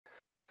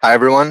Hi,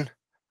 everyone.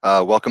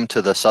 Welcome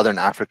to the Southern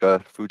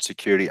Africa Food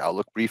Security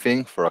Outlook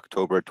Briefing for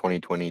October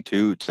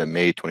 2022 to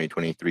May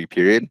 2023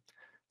 period.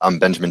 I'm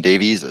Benjamin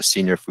Davies, a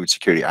Senior Food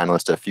Security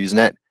Analyst at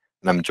FuseNet,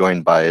 and I'm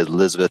joined by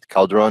Elizabeth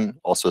Calderon,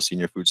 also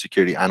Senior Food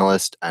Security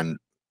Analyst, and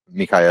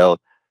Mikhail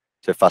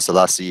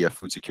Tefasalasi, a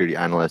Food Security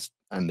Analyst,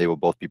 and they will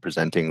both be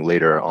presenting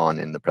later on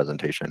in the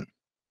presentation.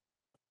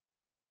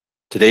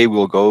 Today,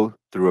 we'll go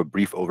through a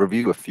brief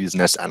overview of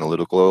FuseNet's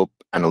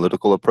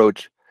analytical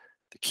approach,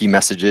 the key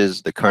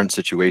messages, the current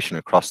situation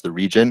across the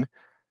region,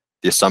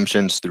 the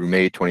assumptions through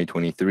May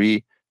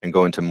 2023, and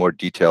go into more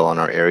detail on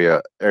our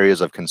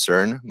areas of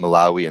concern,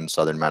 Malawi and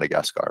southern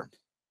Madagascar.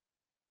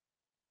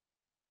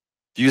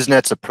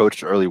 FuseNet's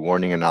approach to early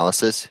warning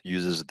analysis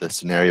uses the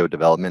scenario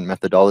development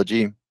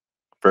methodology.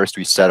 First,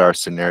 we set our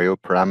scenario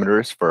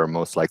parameters for our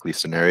most likely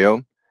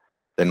scenario.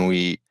 Then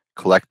we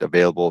collect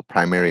available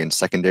primary and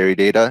secondary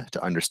data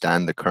to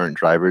understand the current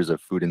drivers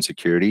of food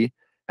insecurity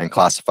and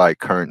classify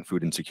current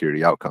food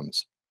insecurity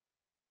outcomes.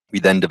 We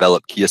then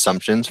develop key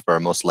assumptions for our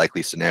most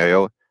likely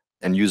scenario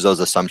and use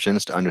those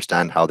assumptions to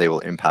understand how they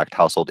will impact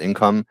household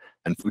income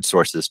and food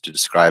sources to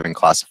describe and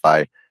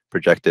classify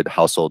projected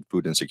household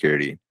food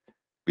insecurity.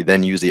 We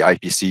then use the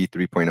IPC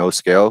 3.0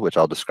 scale, which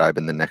I'll describe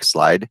in the next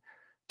slide,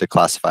 to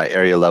classify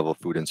area-level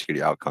food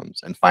insecurity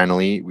outcomes. And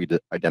finally, we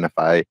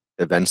identify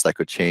events that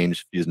could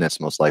change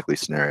FuseNet's most likely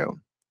scenario.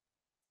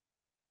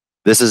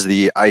 This is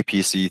the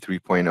IPC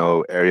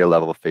 3.0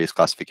 area-level phase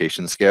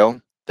classification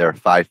scale. There are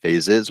 5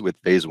 phases, with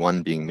phase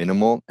 1 being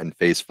minimal and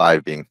phase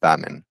 5 being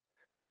famine.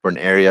 For an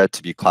area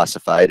to be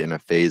classified in a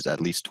phase,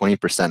 at least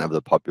 20% of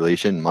the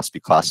population must be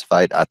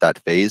classified at that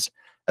phase,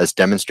 as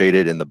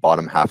demonstrated in the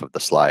bottom half of the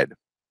slide.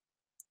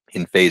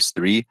 In phase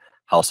 3,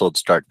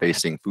 households start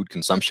facing food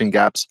consumption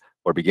gaps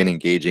or begin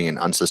engaging in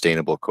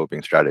unsustainable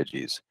coping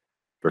strategies.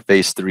 For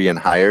phase 3 and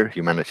higher,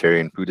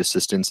 humanitarian food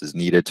assistance is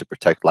needed to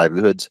protect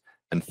livelihoods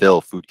and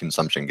fill food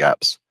consumption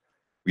gaps.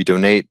 We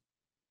donate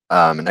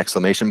an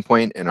exclamation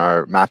point in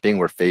our mapping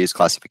where phase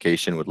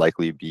classification would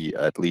likely be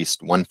at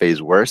least one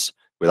phase worse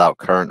without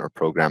current or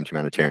programmed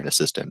humanitarian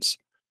assistance.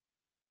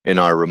 In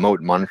our remote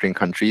monitoring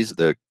countries,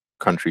 the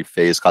country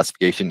phase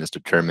classification is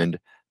determined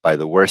by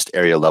the worst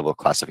area level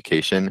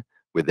classification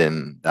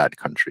within that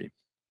country.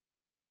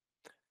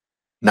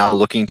 Now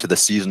looking to the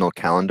seasonal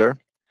calendar.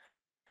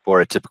 For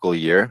a typical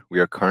year,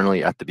 we are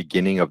currently at the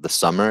beginning of the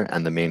summer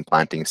and the main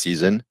planting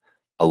season,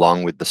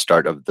 along with the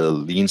start of the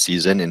lean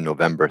season in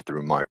November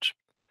through March.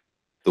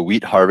 The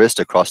wheat harvest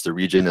across the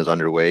region is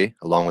underway,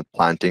 along with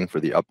planting for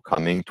the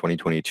upcoming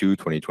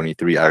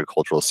 2022-2023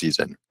 agricultural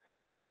season.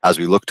 As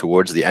we look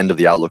towards the end of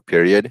the outlook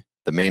period,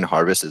 the main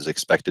harvest is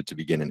expected to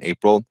begin in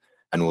April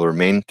and will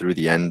remain through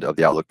the end of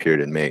the outlook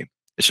period in May.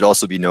 It should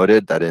also be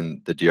noted that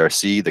in the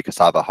DRC, the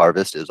cassava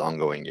harvest is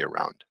ongoing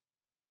year-round.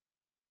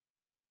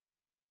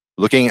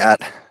 Looking at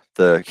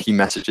the key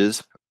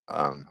messages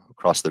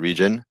across the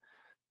region,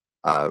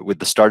 with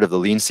the start of the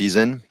lean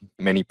season,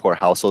 many poor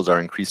households are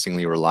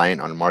increasingly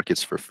reliant on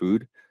markets for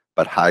food,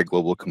 but high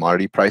global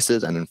commodity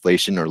prices and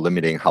inflation are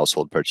limiting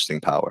household purchasing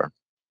power.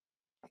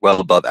 Well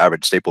above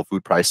average staple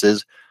food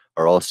prices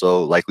are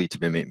also likely to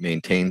be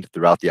maintained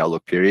throughout the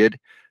outlook period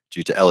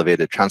due to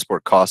elevated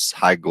transport costs,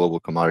 high global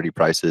commodity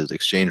prices,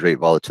 exchange rate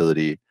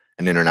volatility,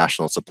 and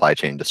international supply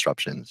chain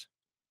disruptions.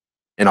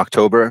 In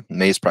October,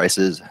 maize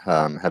prices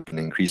have been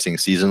increasing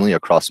seasonally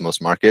across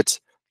most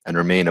markets and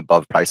remain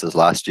above prices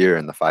last year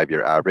and the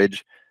 5-year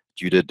average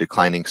due to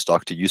declining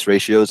stock-to-use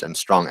ratios and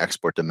strong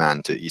export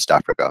demand to East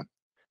Africa.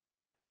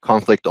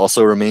 Conflict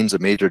also remains a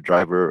major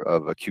driver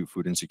of acute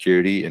food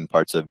insecurity in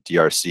parts of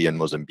DRC and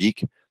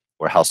Mozambique,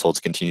 where households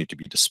continue to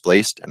be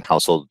displaced and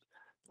household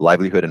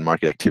livelihood and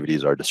market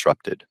activities are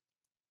disrupted.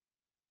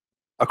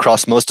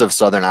 Across most of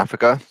Southern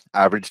Africa,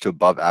 average to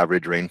above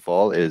average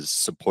rainfall is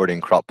supporting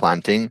crop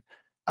planting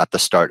at the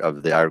start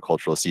of the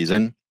agricultural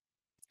season.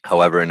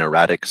 However, an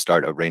erratic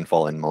start of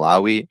rainfall in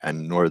Malawi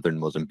and northern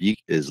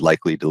Mozambique is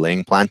likely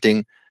delaying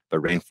planting, but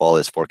rainfall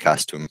is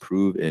forecast to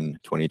improve in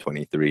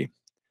 2023.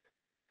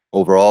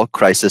 Overall,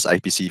 crisis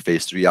IPC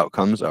phase 3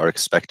 outcomes are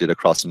expected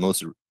across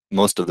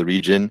most of the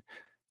region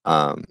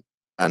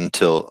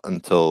until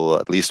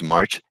at least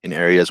March in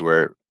areas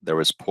where there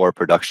was poor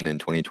production in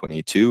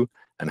 2022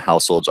 and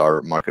households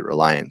are market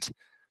reliant.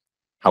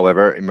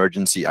 However,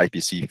 emergency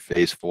IPC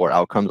phase 4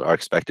 outcomes are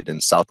expected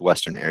in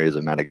southwestern areas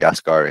of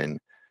Madagascar in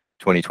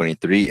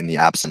 2023 in the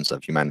absence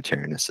of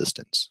humanitarian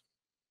assistance.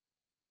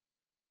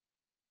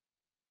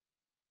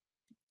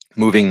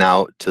 Moving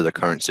now to the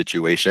current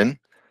situation.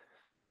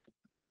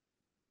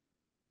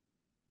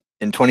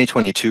 In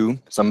 2022,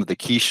 some of the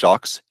key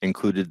shocks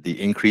included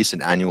the increase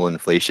in annual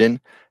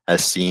inflation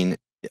as seen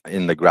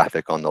in the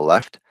graphic on the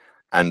left,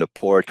 and a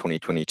poor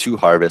 2022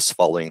 harvest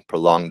following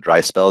prolonged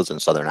dry spells in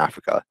Southern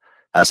Africa,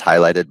 as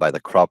highlighted by the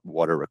Crop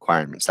Water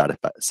Requirement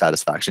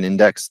Satisfaction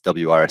Index,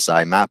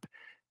 WRSI map,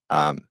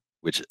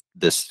 which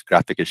this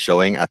graphic is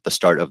showing at the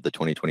start of the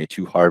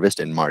 2022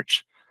 harvest in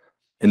March.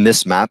 In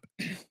this map,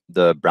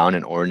 the brown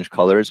and orange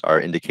colors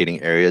are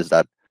indicating areas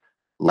that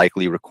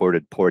likely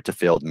recorded poor to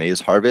failed maize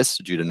harvests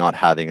due to not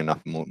having enough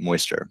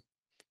moisture.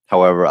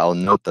 However, I'll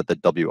note that the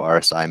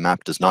WRSI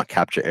map does not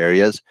capture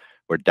areas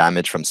where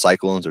damage from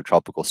cyclones or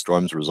tropical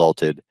storms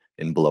resulted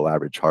in below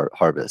average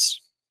harvests.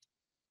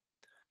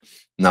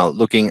 Now,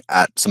 looking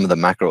at some of the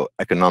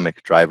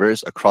macroeconomic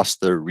drivers across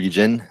the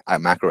region,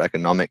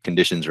 macroeconomic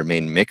conditions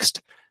remain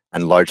mixed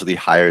and largely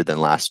higher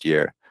than last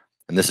year.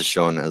 And this is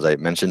shown, as I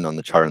mentioned, on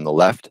the chart on the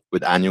left,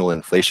 with annual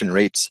inflation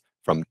rates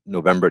from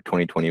November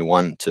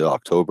 2021 to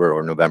October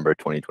or November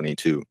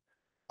 2022.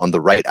 On the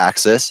right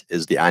axis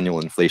is the annual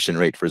inflation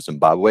rate for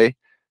Zimbabwe,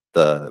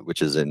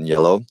 which is in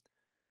yellow,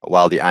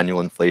 while the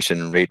annual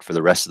inflation rate for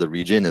the rest of the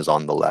region is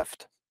on the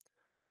left.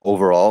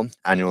 Overall,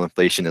 annual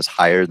inflation is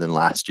higher than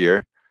last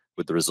year,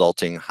 with the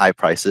resulting high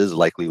prices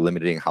likely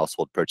limiting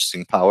household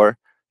purchasing power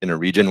in a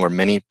region where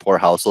many poor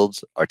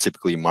households are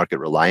typically market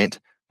reliant,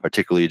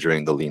 particularly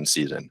during the lean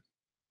season.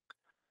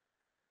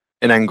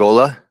 In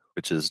Angola,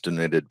 which is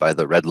denoted by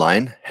the red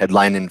line,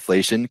 headline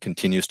inflation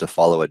continues to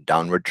follow a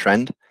downward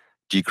trend,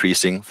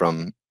 decreasing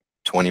from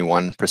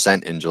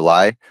 21% in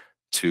July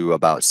to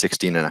about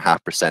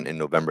 16.5% in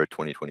November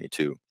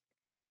 2022.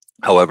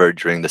 However,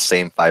 during the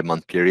same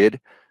 5-month period,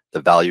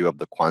 the value of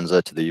the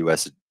kwanza to the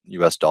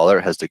US dollar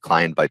has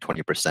declined by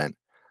 20%.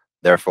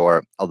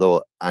 Therefore,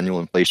 although the annual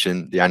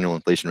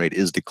inflation rate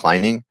is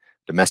declining,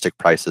 domestic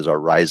prices are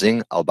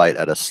rising, albeit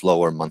at a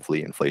slower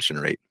monthly inflation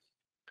rate.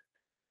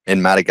 In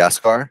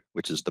Madagascar,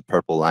 which is the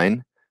purple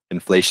line,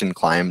 inflation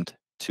climbed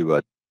to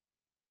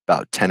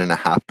about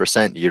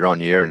 10.5% year on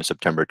year in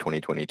September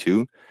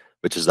 2022,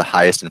 which is the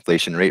highest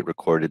inflation rate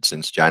recorded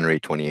since January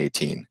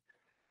 2018.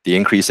 The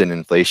increase in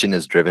inflation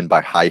is driven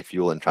by high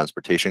fuel and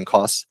transportation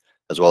costs,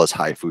 as well as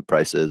high food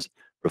prices,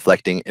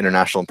 reflecting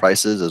international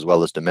prices as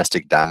well as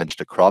domestic damage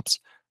to crops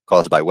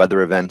caused by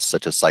weather events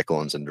such as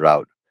cyclones and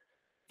drought.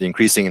 The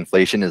increasing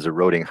inflation is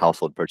eroding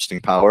household purchasing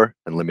power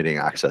and limiting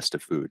access to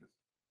food.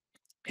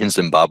 In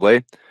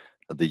Zimbabwe,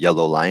 the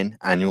yellow line,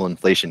 annual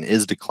inflation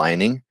is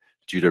declining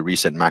due to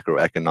recent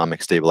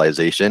macroeconomic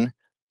stabilization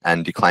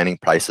and declining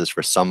prices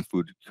for some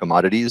food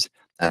commodities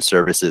and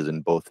services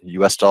in both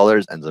US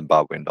dollars and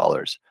Zimbabwean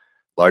dollars,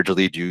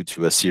 largely due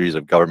to a series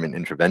of government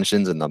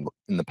interventions in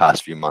the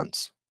past few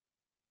months.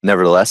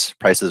 Nevertheless,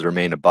 prices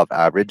remain above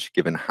average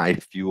given high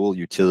fuel,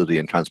 utility,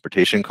 and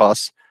transportation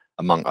costs,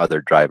 among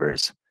other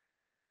drivers.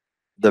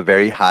 The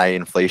very high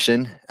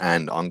inflation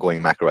and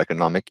ongoing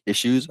macroeconomic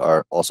issues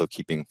are also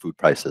keeping food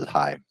prices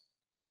high.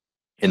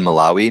 In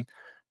Malawi,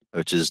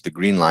 which is the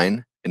green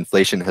line,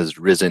 inflation has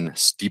risen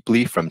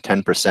steeply from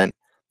 10%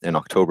 in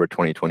October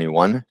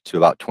 2021 to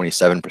about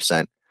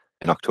 27%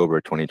 in October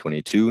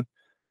 2022,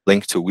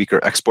 linked to weaker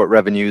export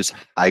revenues,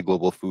 high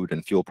global food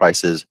and fuel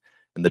prices,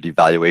 and the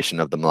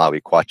devaluation of the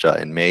Malawi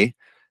kwacha in May,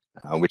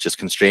 which is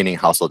constraining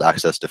household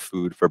access to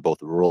food for both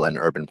rural and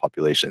urban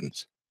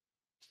populations.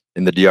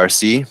 In the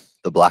DRC,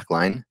 the black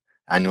line,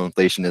 annual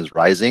inflation is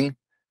rising,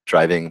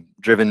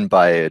 driven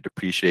by a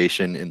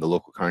depreciation in the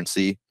local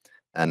currency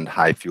and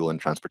high fuel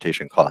and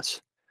transportation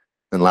costs.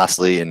 And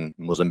lastly, in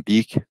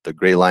Mozambique, the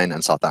gray line,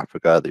 and South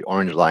Africa, the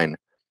orange line,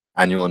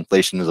 annual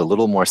inflation is a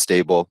little more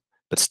stable,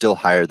 but still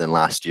higher than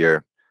last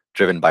year,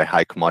 driven by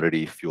high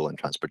commodity, fuel, and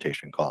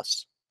transportation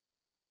costs.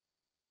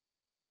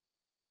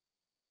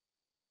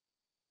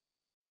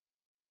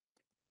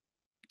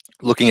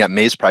 Looking at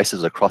maize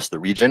prices across the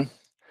region,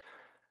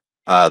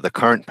 the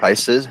current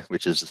prices,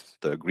 which is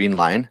the green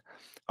line,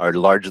 are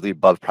largely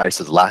above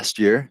prices last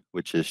year,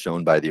 which is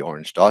shown by the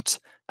orange dots,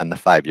 and the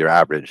 5-year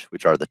average,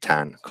 which are the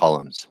tan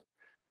columns.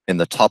 In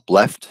the top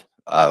left,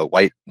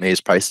 white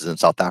maize prices in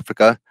South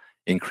Africa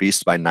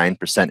increased by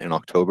 9% in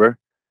October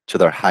to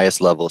their highest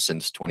level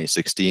since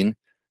 2016,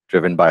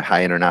 driven by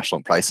high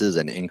international prices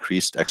and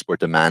increased export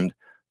demand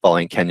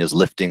following Kenya's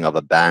lifting of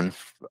a ban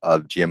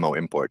of GMO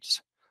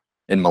imports.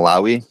 In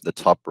Malawi, the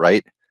top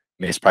right,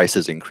 maize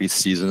prices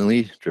increased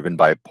seasonally, driven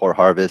by poor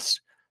harvests,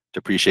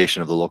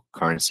 depreciation of the local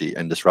currency,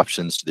 and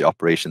disruptions to the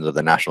operations of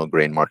the National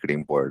Grain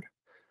Marketing Board.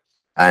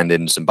 And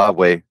in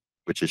Zimbabwe,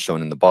 which is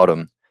shown in the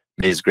bottom,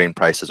 maize grain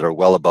prices are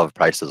well above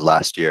prices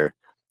last year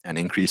and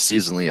increased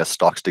seasonally as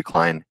stocks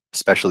decline,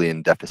 especially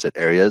in deficit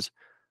areas.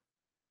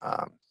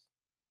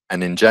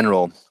 And in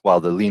general,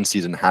 while the lean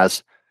season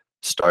has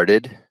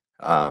started,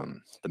 the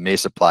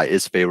maize supply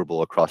is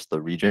favorable across the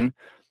region,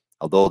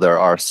 although there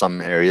are some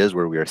areas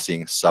where we are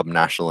seeing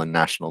subnational and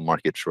national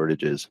market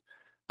shortages.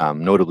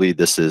 Notably,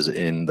 this is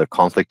in the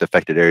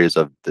conflict-affected areas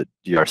of the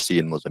DRC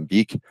and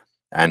Mozambique,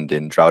 and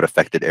in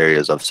drought-affected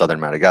areas of southern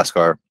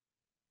Madagascar,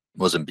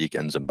 Mozambique,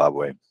 and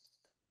Zimbabwe.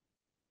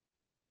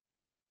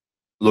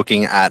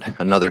 Looking at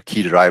another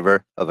key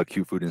driver of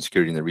acute food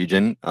insecurity in the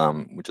region,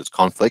 which is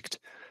conflict,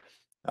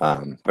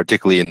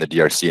 particularly in the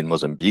DRC and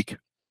Mozambique.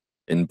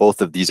 In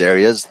both of these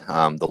areas,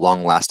 the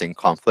long-lasting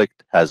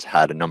conflict has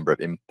had a number of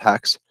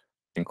impacts,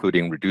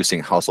 including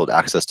reducing household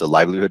access to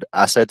livelihood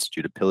assets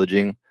due to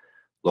pillaging,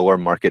 lower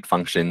market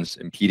functions,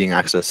 impeding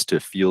access to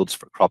fields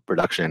for crop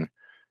production,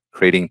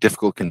 creating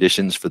difficult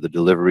conditions for the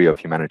delivery of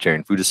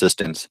humanitarian food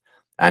assistance,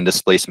 and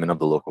displacement of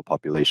the local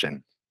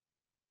population.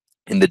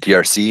 In the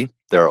DRC,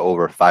 there are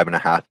over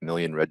 5.5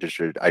 million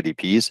registered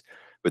IDPs,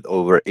 with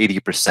over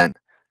 80%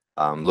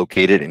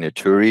 located in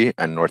Ituri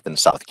and North and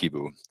South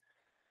Kivu.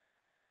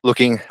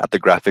 Looking at the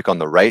graphic on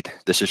the right,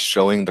 this is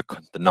showing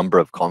the number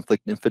of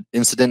conflict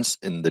incidents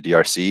in the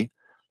DRC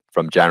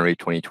from January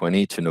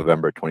 2020 to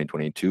November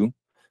 2022,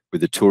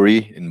 with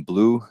Ituri in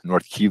blue,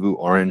 North Kivu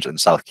orange, and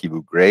South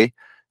Kivu gray,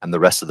 and the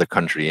rest of the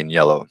country in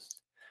yellow.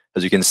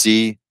 As you can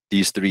see,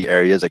 these three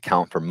areas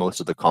account for most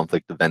of the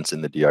conflict events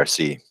in the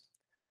DRC.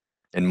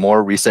 In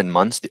more recent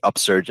months, the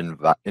upsurge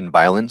in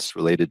violence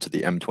related to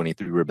the M23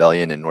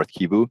 rebellion in North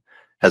Kivu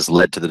has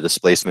led to the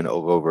displacement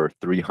of over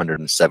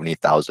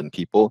 370,000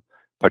 people,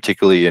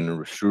 particularly in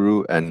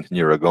Rushuru and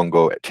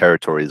Nyiragongo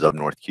territories of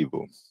North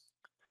Kivu.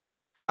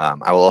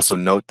 I will also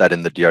note that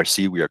in the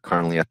DRC, we are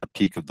currently at the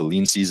peak of the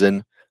lean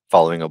season,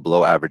 following a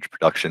below average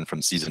production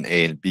from season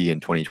A and B in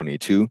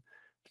 2022,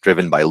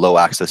 driven by low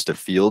access to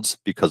fields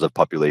because of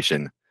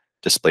population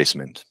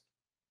displacement.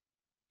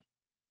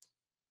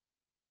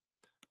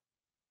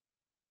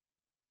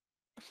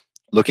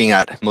 Looking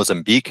at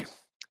Mozambique,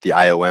 the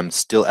IOM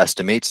still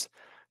estimates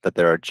that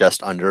there are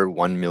just under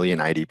 1 million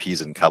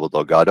IDPs in Cabo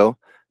Delgado,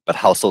 but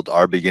households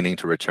are beginning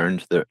to return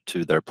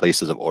to their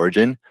places of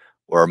origin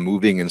or are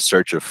moving in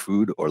search of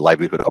food or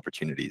livelihood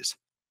opportunities.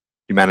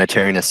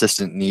 Humanitarian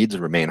assistance needs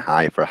remain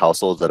high for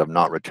households that have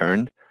not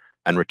returned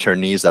and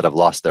returnees that have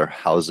lost their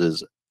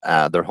houses,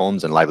 their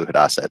homes and livelihood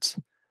assets.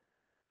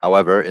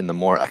 However, in the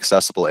more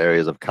accessible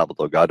areas of Cabo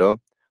Delgado,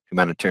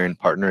 humanitarian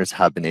partners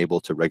have been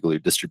able to regularly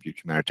distribute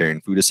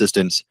humanitarian food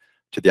assistance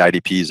to the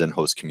IDPs and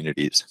host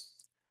communities.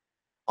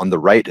 On the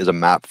right is a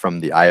map from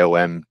the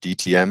IOM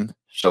DTM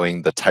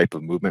showing the type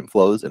of movement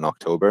flows in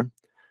October,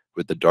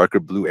 with the darker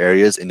blue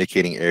areas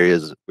indicating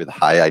areas with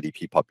high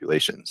IDP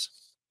populations.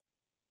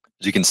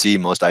 As you can see,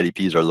 most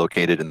IDPs are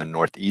located in the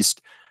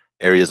northeast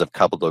areas of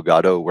Cabo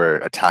Delgado, where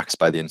attacks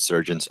by the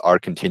insurgents are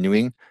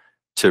continuing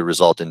to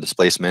result in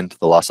displacement,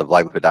 the loss of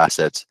livelihood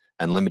assets,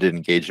 and limited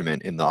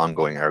engagement in the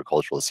ongoing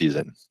agricultural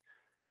season.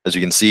 As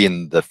you can see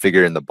in the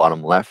figure in the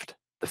bottom left,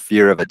 the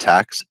fear of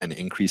attacks and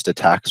increased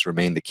attacks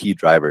remain the key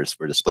drivers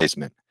for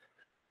displacement.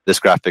 This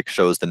graphic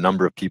shows the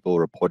number of people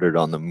reported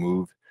on the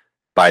move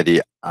by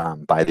the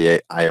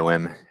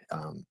IOM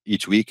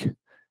each week,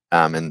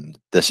 and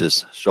this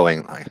is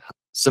showing,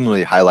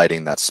 similarly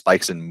highlighting that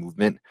spikes in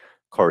movement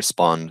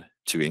correspond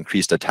to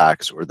increased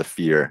attacks or the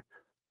fear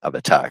of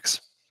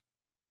attacks.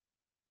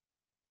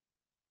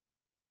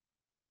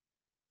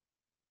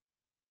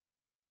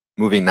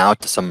 Moving now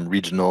to some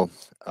regional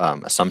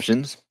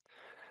assumptions.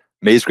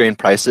 Maize grain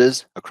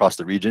prices across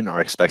the region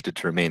are expected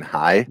to remain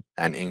high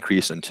and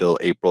increase until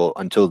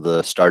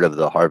the start of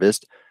the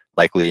harvest,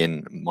 likely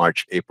in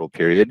March-April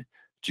period,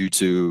 due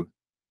to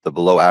the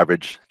below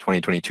average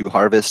 2022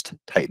 harvest,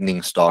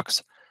 tightening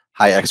stocks,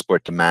 high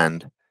export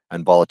demand,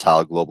 and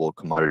volatile global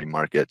commodity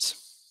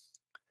markets.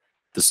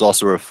 This is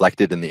also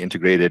reflected in the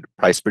integrated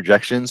price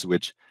projections,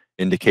 which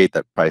indicate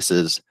that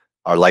prices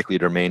are likely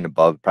to remain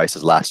above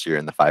prices last year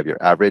in the 5-year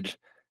average.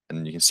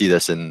 And you can see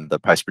this in the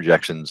price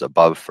projections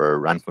above for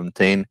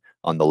Ranfontaine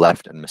on the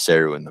left and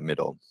Maseru in the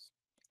middle.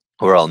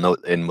 Or I'll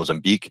note in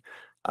Mozambique,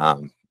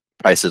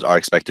 prices are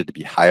expected to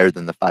be higher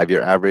than the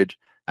 5-year average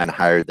and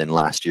higher than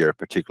last year,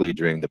 particularly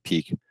during the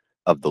peak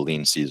of the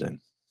lean season.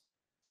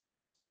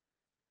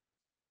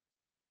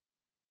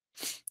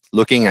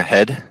 Looking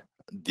ahead,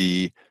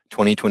 the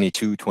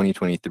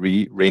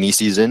 2022-2023 rainy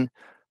season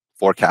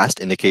forecast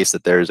indicates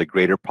that there is a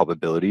greater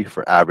probability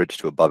for average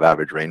to above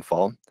average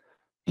rainfall,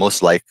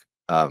 most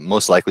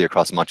likely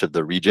across much of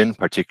the region,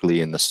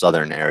 particularly in the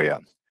southern area.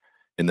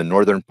 In the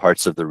northern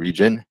parts of the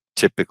region,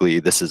 typically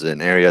this is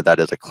an area that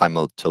is a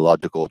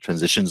climatological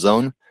transition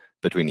zone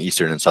between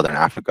eastern and southern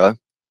Africa.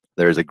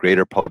 There is a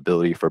greater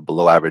probability for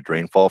below average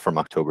rainfall from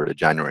October to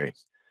January,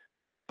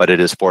 but it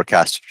is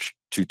forecast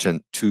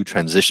to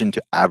transition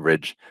to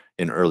average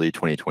in early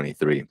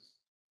 2023.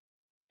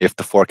 If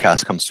the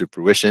forecast comes to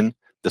fruition,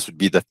 this would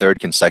be the third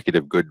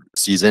consecutive good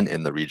season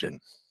in the region.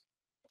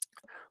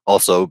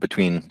 Also,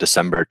 between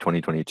December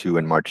 2022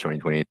 and March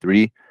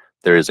 2023,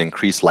 there is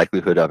increased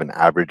likelihood of an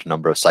average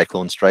number of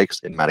cyclone strikes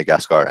in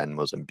Madagascar and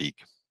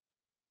Mozambique.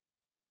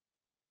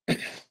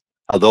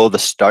 Although the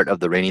start of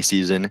the rainy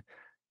season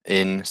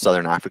in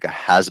Southern Africa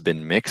has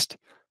been mixed,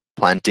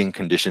 planting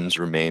conditions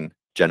remain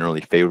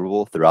generally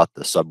favorable throughout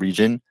the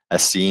subregion,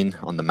 as seen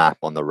on the map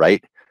on the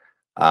right,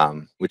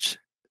 which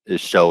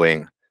is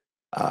showing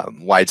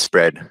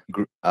widespread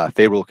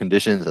favorable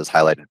conditions as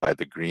highlighted by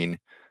the green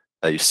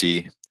that you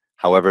see.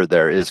 However,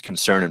 there is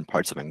concern in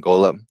parts of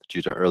Angola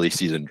due to early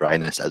season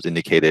dryness as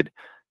indicated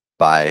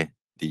by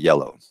the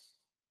yellow.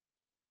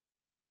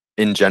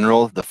 In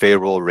general, the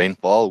favorable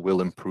rainfall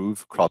will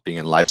improve cropping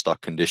and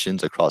livestock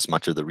conditions across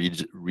much of the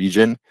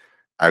region.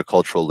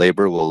 Agricultural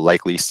labor will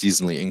likely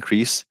seasonally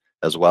increase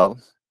as well,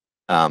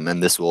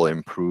 and this will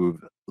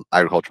improve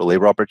agricultural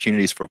labor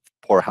opportunities for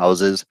poor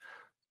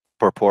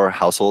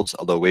households,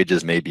 although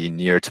wages may be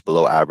near to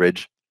below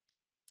average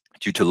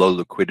due to low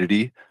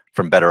liquidity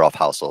from better off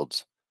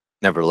households.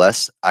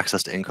 Nevertheless,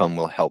 access to income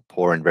will help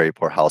poor and very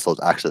poor households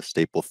access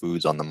staple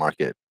foods on the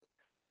market.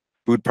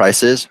 Food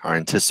prices are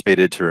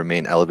anticipated to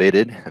remain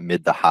elevated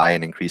amid the high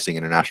and increasing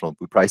international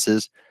food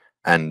prices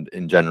and,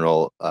 in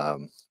general,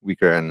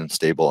 weaker and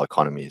unstable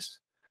economies.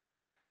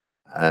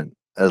 And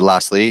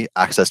lastly,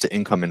 access to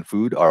income and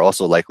food are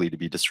also likely to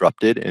be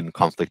disrupted in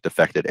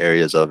conflict-affected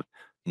areas of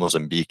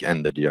Mozambique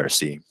and the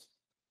DRC.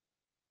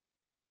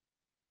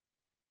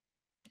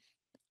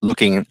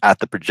 Looking at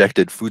the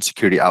projected food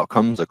security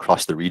outcomes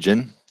across the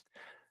region,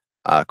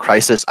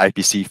 crisis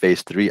IPC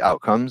Phase 3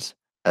 outcomes,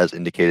 as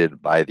indicated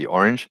by the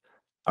orange,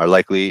 are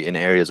likely in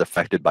areas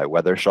affected by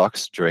weather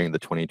shocks during the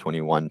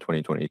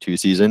 2021-2022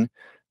 season,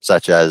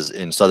 such as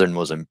in southern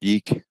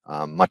Mozambique,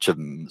 much of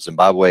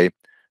Zimbabwe,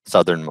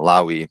 southern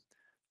Malawi,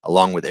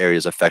 along with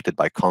areas affected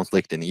by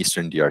conflict in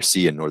eastern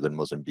DRC and northern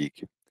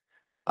Mozambique.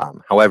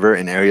 However,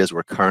 in areas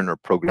where current or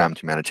programmed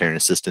humanitarian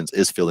assistance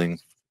is providing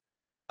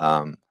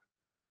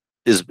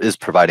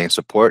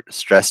support,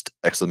 stressed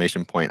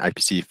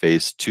IPC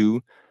Phase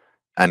 2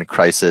 and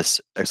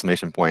crisis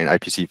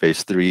IPC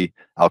Phase 3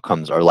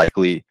 outcomes are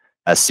likely,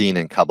 as seen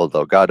in Cabo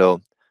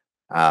Delgado,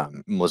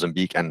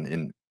 Mozambique, and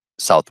in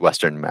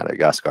southwestern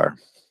Madagascar.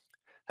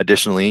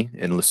 Additionally,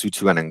 in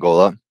Lesotho and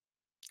Angola,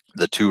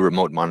 the two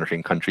remote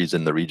monitoring countries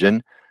in the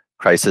region,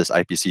 crisis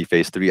IPC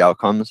Phase 3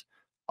 outcomes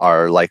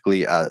are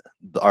likely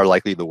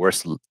the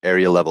worst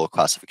area level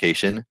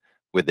classification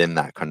within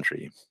that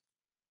country.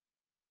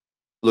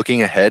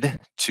 Looking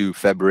ahead to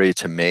February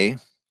to May,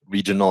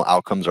 regional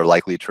outcomes are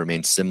likely to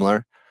remain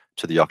similar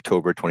to the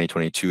October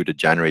 2022 to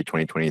January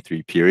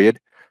 2023 period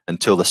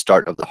until the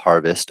start of the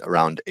harvest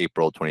around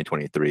April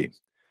 2023.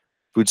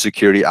 Food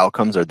security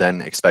outcomes are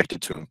then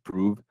expected to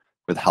improve,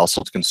 with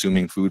households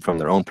consuming food from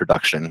their own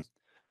production.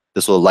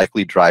 This will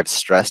likely drive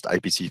stressed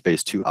IPC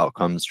Phase 2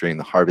 outcomes during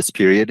the harvest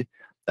period,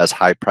 as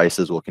high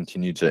prices will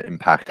continue to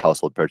impact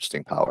household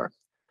purchasing power.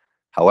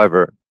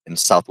 However, in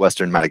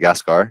southwestern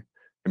Madagascar,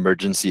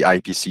 emergency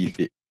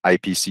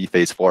IPC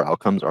Phase 4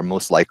 outcomes are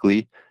most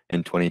likely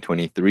in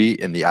 2023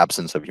 in the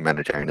absence of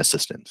humanitarian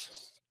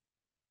assistance.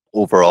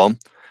 Overall,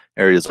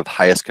 areas of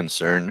highest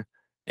concern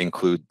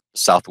include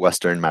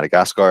southwestern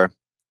Madagascar,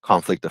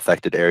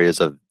 conflict-affected areas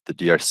of the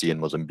DRC and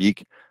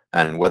Mozambique,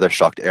 and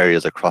weather-shocked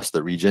areas across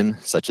the region,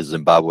 such as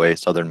Zimbabwe,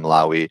 southern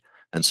Malawi,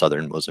 and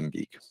southern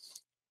Mozambique.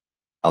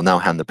 I'll now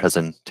hand the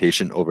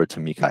presentation over to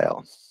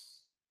Mikhail.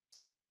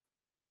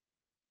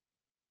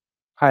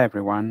 Hi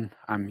everyone,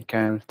 I'm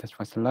Mikhail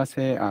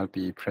Tesfasilase. I'll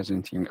be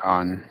presenting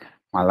on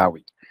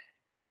Malawi.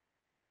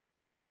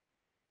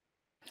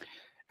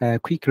 A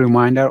quick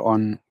reminder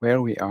on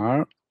where we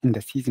are in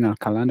the seasonal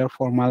calendar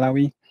for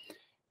Malawi.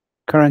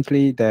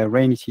 Currently, the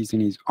rainy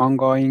season is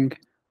ongoing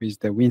with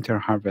the winter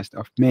harvest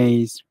of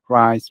maize,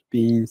 rice,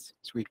 beans,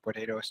 sweet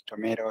potatoes,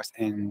 tomatoes,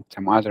 and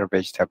some other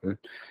vegetable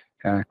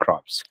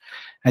crops.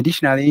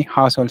 Additionally,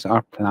 households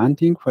are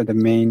planting for the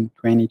main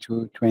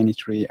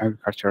 22-23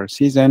 agricultural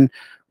season,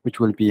 which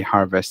will be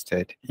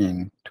harvested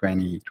in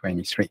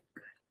 2023.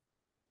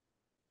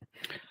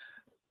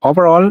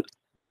 Overall,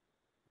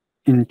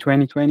 in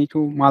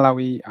 2022,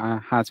 Malawi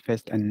has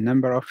faced a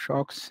number of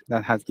shocks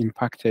that has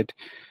impacted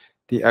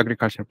the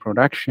agricultural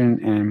production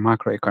and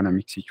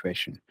macroeconomic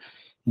situation.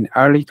 In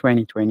early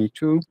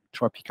 2022,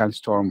 Tropical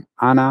Storm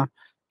Ana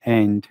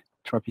and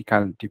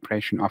Tropical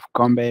Depression of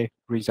Gombe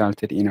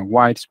resulted in a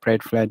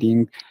widespread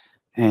flooding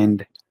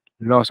and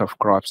loss of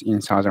crops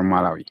in southern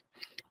Malawi.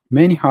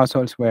 Many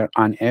households were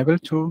unable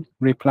to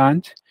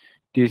replant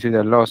due to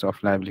the loss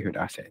of livelihood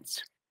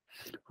assets.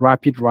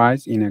 Rapid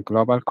rise in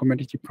global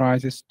commodity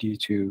prices due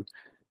to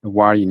the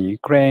war in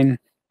Ukraine.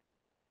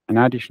 In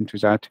addition to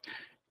that,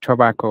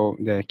 tobacco,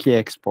 the key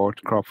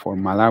export crop for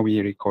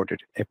Malawi,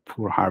 recorded a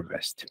poor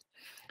harvest.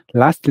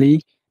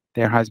 Lastly,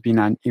 there has been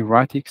an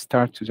erratic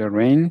start to the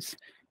rains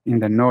in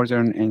the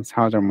northern and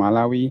southern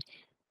Malawi,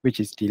 which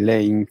is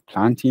delaying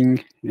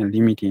planting and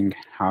limiting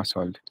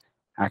household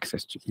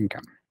access to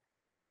income.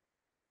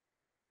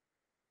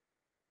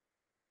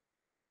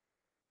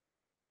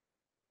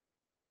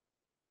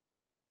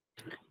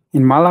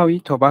 In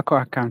Malawi, tobacco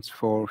accounts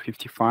for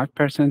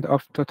 55%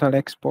 of total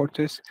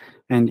exports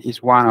and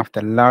is one of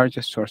the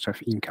largest sources of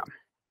income.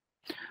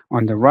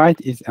 On the right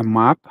is a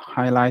map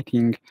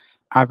highlighting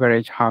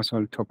average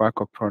household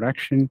tobacco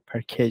production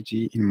per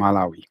kg in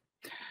Malawi.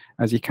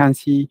 As you can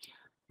see,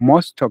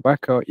 most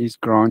tobacco is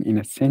grown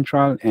in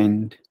central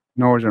and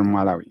northern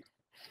Malawi.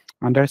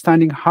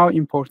 Understanding how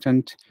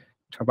important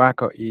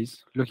tobacco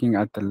is, looking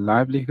at the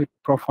livelihood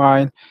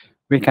profile,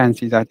 we can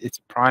see that it's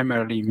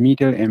primarily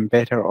middle and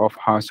better off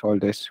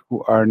householders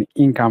who earn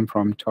income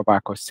from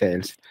tobacco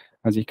sales,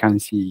 as you can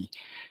see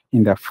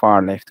in the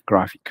far left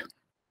graphic.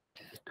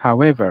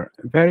 However,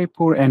 very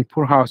poor and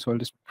poor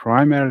households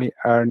primarily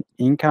earn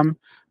income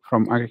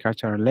from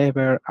agricultural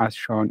labor, as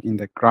shown in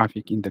the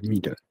graphic in the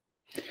middle.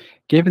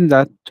 Given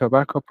that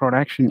tobacco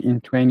production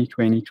in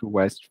 2022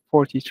 was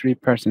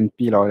 43%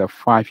 below the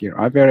 5-year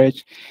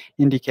average,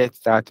 indicates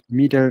that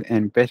middle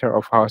and better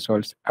off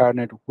households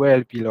earned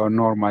well below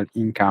normal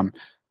income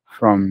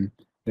from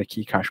the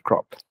key cash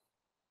crop,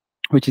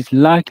 which is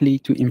likely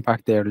to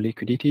impact their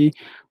liquidity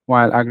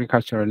while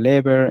agricultural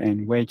labor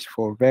and wage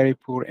for very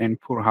poor and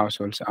poor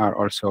households are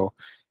also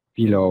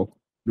below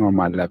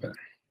normal level.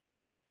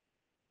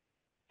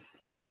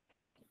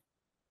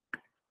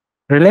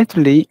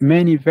 Relatively,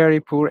 many very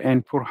poor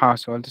and poor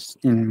households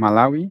in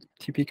Malawi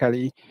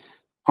typically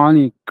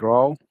only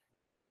grow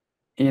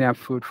enough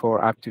food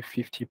for up to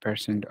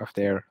 50% of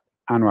their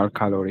annual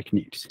caloric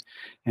needs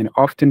and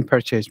often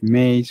purchase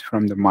maize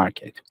from the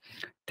market.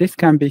 This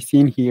can be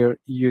seen here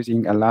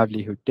using a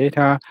livelihood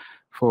data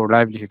for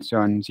livelihood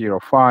zone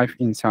 05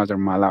 in southern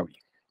Malawi.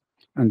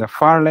 On the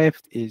far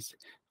left is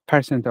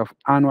percent of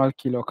annual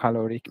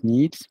kilocaloric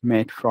needs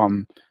made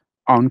from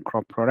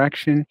on-crop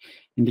production,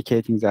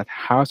 indicating that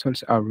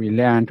households are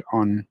reliant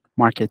on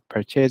market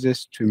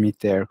purchases to meet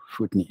their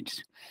food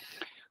needs,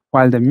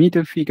 while the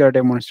middle figure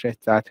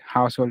demonstrates that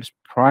households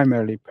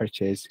primarily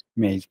purchase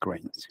maize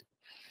grains.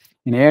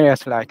 In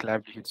areas like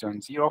livelihood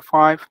zone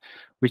 05,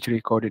 which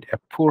recorded a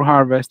poor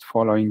harvest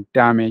following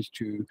damage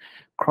to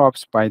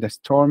crops by the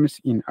storms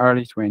in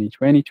early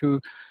 2022,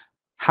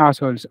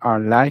 households are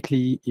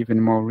likely even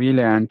more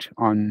reliant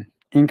on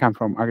income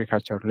from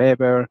agricultural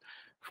labor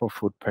for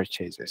food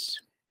purchases.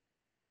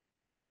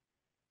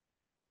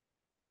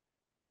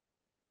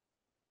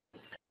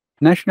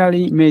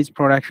 Nationally, maize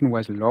production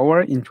was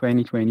lower in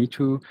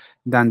 2022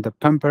 than the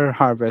bumper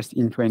harvest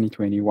in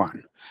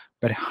 2021,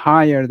 but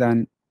higher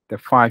than the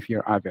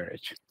 5-year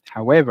average.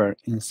 However,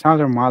 in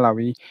southern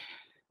Malawi,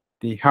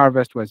 the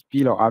harvest was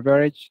below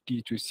average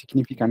due to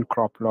significant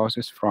crop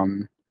losses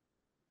from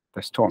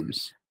the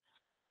storms.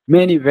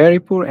 Many very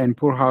poor and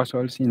poor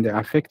households in the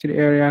affected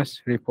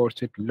areas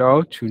reported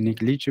low to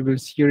negligible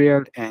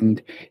cereal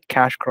and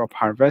cash crop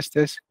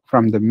harvests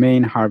from the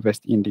main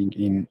harvest ending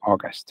in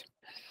August.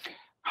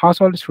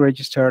 Households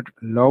registered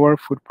lower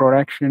food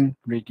production,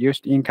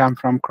 reduced income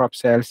from crop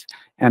sales,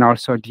 and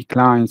also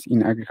declines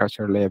in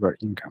agricultural labor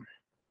income.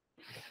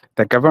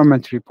 The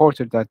government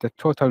reported that the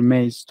total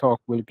maize stock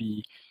will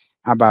be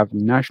above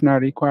national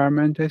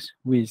requirements,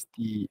 with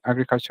the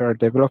Agricultural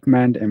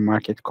Development and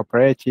Market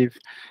Cooperative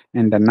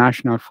and the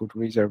National Food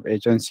Reserve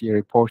Agency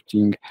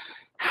reporting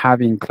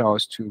having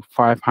close to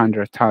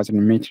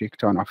 500,000 metric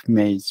tons of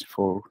maize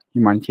for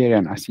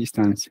humanitarian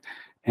assistance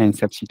and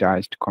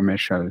subsidized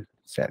commercial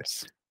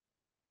sales.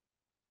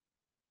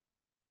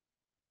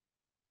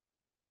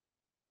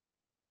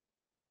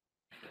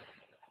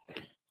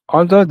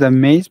 Although the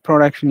maize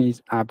production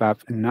is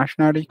above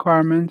national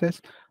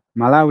requirements,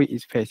 Malawi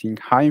is facing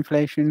high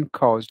inflation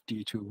caused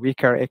due to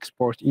weaker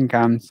export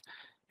incomes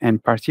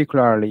and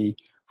particularly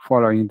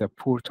following the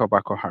poor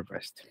tobacco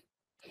harvest.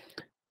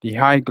 The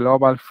high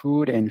global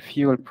food and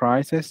fuel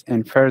prices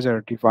and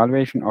further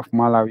devaluation of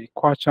Malawi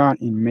kwacha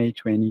in May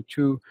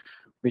 22,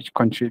 which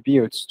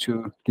contributes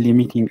to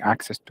limiting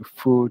access to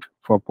food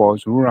for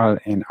both rural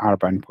and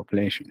urban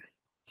population.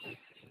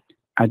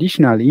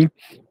 Additionally,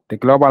 the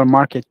global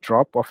market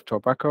drop of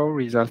tobacco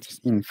results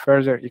in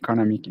further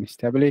economic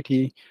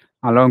instability,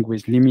 along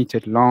with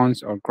limited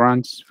loans or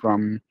grants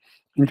from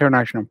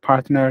international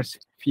partners,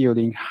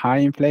 fueling high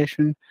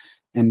inflation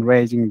and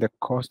raising the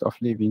cost of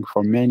living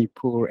for many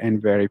poor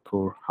and very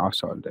poor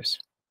households.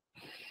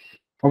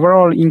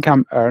 Overall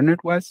income earned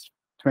was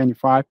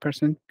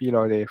 25%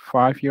 below the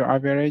 5-year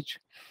average.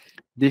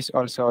 This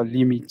also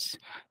limits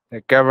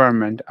the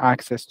government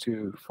access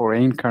to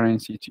foreign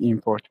currency to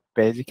import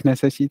basic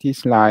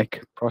necessities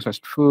like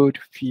processed food,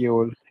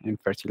 fuel, and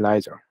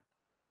fertilizer.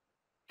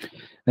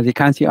 As you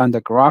can see on the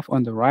graph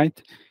on the right,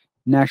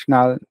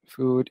 national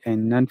food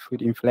and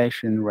non-food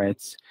inflation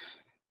rates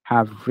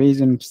have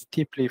risen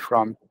steeply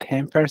from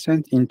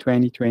 10% in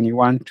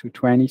 2021 to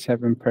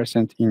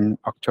 27% in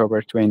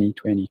October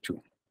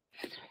 2022.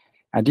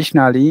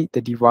 Additionally,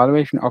 the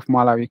devaluation of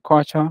Malawi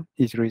kwacha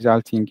is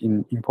resulting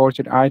in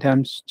imported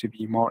items to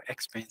be more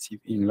expensive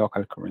in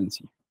local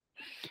currency.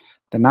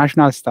 The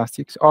National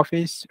Statistics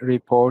Office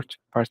report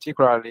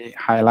particularly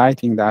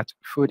highlighting that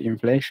food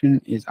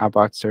inflation is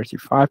about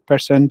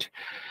 35%,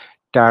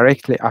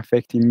 directly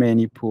affecting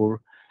many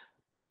poor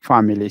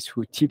families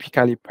who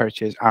typically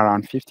purchase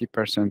around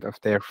 50% of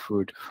their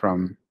food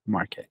from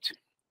market.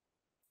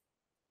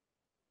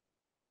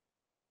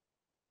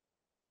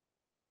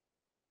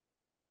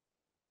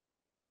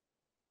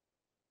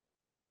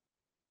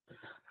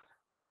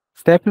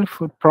 Staple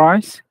food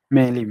price,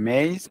 mainly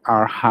maize,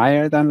 are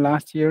higher than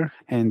last year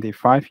and the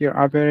 5-year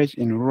average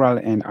in rural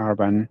and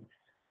urban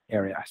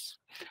areas.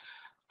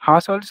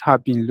 Households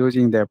have been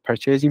losing their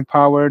purchasing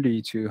power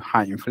due to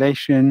high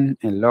inflation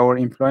and lower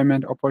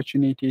employment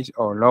opportunities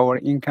or lower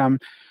income,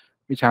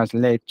 which has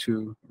led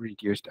to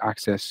reduced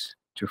access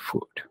to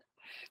food.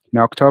 In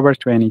October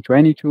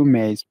 2022,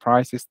 maize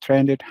prices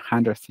trended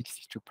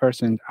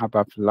 162%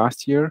 above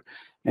last year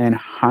and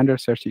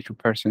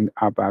 132%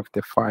 above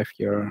the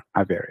 5-year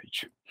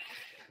average.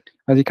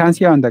 As you can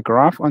see on the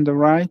graph on the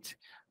right,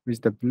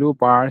 with the blue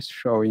bars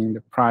showing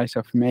the price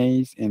of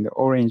maize and the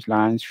orange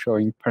lines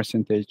showing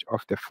percentage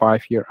of the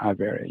 5-year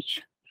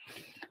average.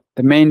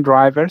 The main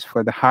drivers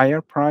for the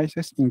higher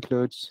prices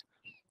includes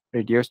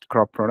reduced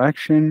crop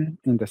production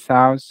in the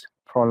south,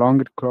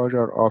 prolonged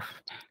closure of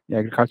the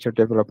agriculture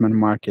development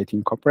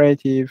marketing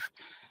cooperative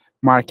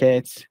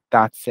markets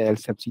that sell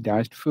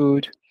subsidized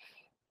food,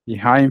 the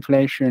high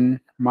inflation,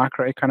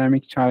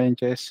 macroeconomic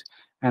challenges,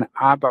 and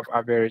above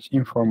average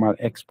informal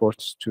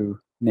exports to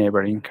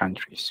neighboring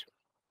countries.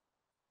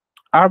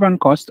 Urban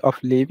cost of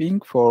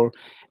living for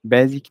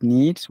basic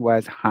needs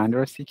was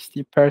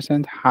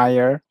 160%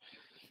 higher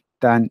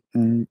than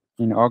in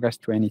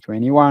August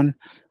 2021,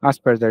 as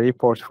per the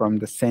report from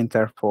the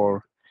Center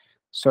for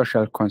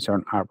Social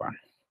Concern Urban.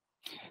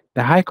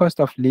 The high cost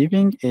of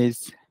living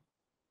is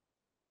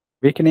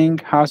weakening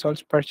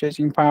households'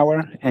 purchasing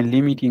power and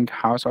limiting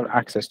household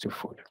access to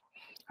food.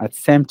 At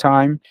the same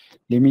time,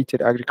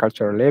 limited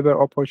agricultural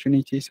labor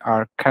opportunities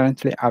are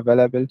currently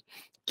available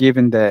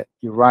given the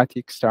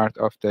erratic start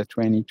of the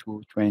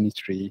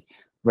 22-23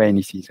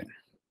 rainy season.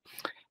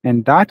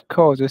 And that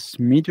causes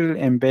middle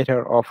and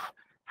better off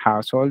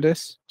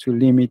households to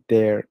limit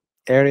their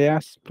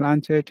areas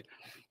planted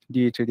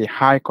due to the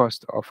high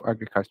cost of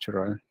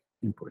agricultural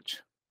inputs.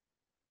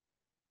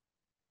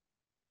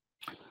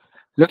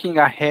 Looking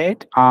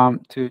ahead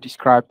to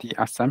describe the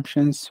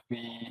assumptions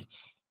we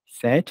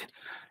set,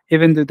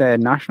 even though the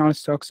national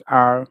stocks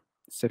are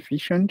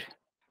sufficient,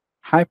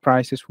 high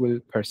prices will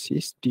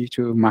persist due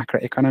to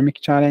macroeconomic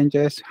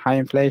challenges, high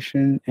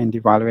inflation, and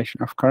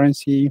devaluation of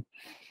currency.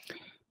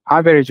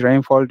 Average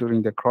rainfall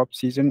during the crop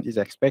season is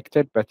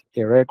expected, but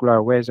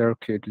irregular weather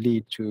could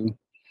lead to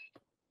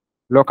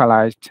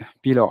localized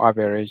below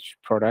average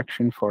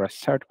production for a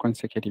third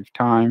consecutive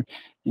time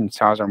in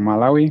southern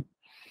Malawi.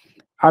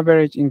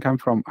 Average income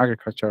from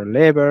agricultural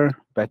labor,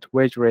 but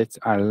wage rates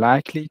are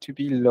likely to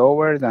be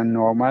lower than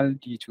normal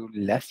due to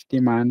less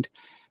demand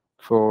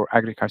for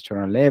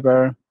agricultural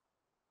labor.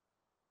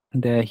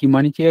 The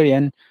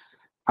humanitarian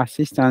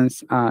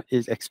assistance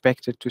is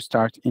expected to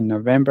start in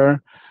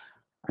November,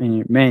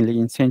 mainly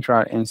in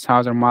central and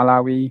southern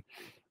Malawi,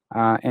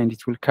 and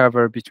it will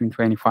cover between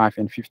 25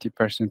 and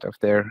 50% of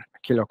their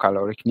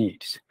kilocaloric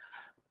needs.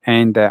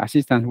 And the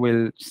assistance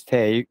will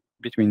stay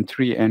between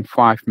 3 and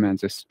 5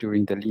 months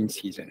during the lean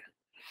season.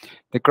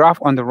 The graph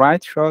on the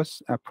right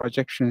shows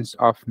projections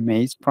of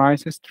maize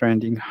prices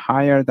trending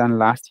higher than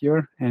last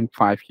year and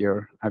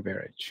 5-year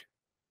average.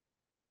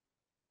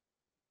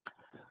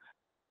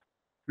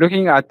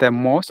 Looking at the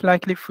most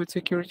likely food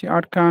security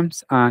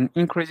outcomes, an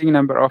increasing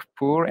number of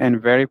poor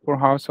and very poor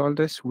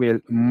households will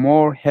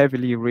more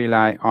heavily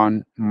rely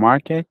on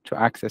market to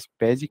access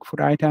basic food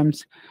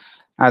items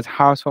as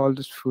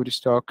households' food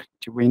stock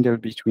dwindle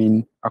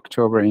between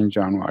October and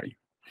January.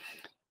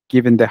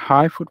 Given the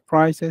high food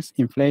prices,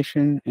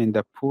 inflation, and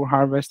the poor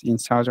harvest in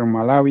southern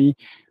Malawi,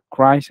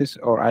 crisis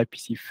or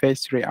IPC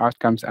phase 3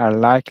 outcomes are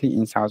likely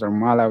in southern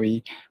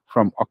Malawi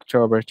from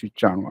October to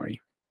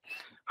January.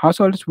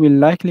 Households will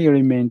likely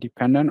remain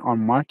dependent on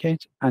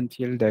market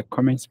until the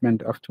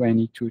commencement of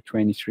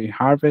 22-23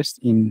 harvest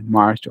in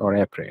March or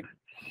April.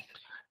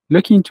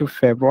 Looking to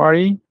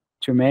February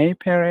to May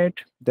period,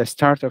 the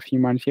start of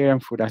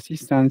humanitarian food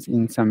assistance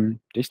in some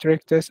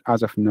districts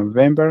as of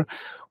November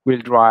will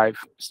drive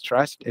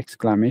stressed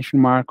exclamation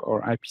mark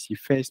or IPC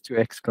phase 2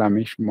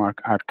 exclamation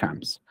mark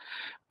outcomes,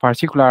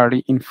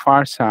 particularly in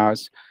far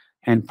south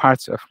and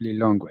parts of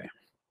Lilongwe,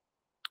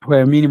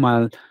 where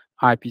minimal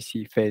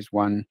IPC phase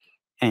 1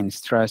 and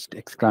stressed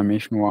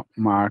exclamation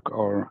mark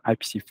or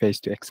IPC phase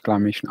 2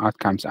 exclamation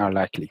outcomes are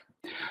likely.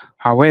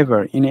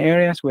 However, in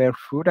areas where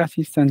food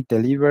assistance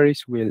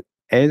deliveries will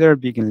either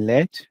begin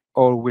late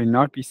or will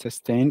not be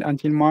sustained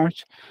until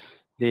March,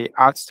 the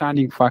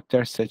outstanding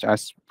factors such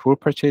as poor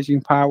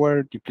purchasing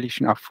power,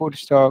 depletion of food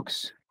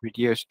stocks,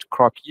 reduced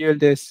crop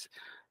yields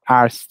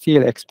are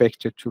still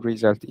expected to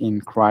result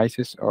in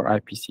crisis or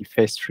IPC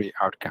phase 3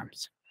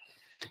 outcomes.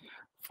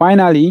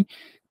 Finally,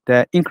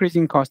 the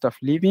increasing cost of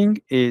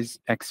living is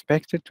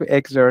expected to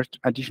exert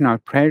additional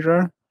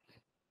pressure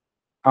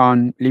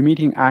on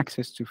limiting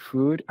access to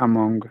food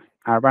among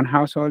urban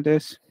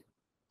households.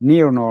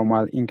 Near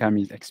normal income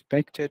is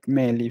expected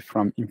mainly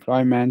from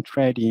employment,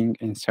 trading,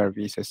 and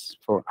services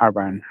for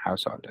urban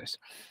households.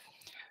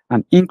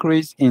 An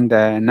increase in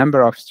the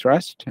number of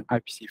stressed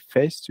IPC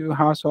phase 2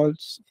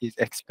 households is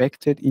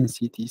expected in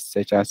cities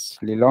such as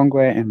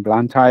Lilongwe and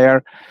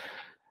Blantyre,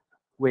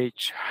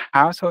 which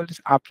households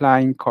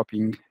applying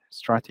coping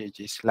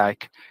strategies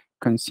like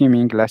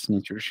consuming less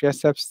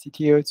nutritious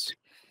substitutes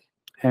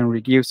and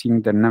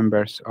reducing the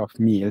numbers of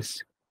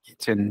meals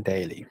eaten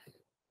daily.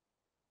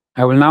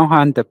 I will now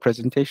hand the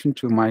presentation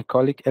to my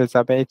colleague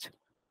Elizabeth.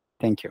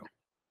 Thank you.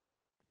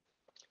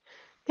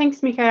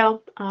 Thanks,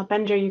 Mikhail.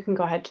 Benja, you can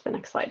go ahead to the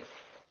next slide.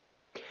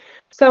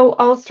 So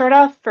I'll start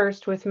off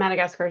first with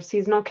Madagascar's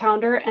seasonal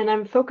calendar, and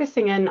I'm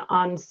focusing in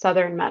on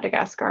southern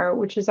Madagascar,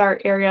 which is our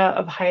area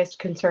of highest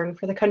concern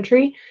for the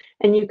country.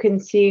 And you can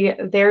see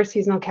their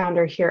seasonal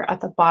calendar here at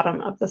the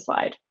bottom of the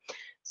slide.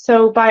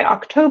 So by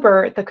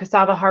October, the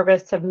cassava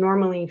harvests have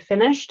normally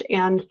finished,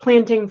 and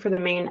planting for the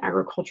main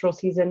agricultural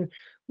season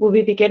will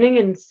be beginning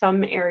in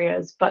some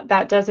areas, but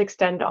that does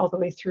extend all the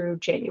way through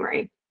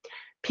January.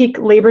 Peak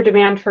labor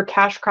demand for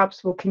cash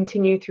crops will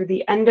continue through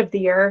the end of the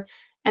year,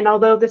 And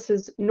although this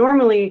is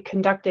normally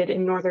conducted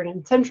in northern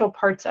and central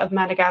parts of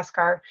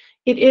Madagascar,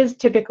 it is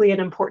typically an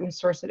important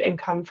source of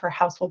income for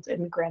households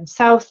in the Grand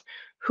South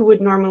who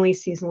would normally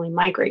seasonally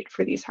migrate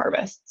for these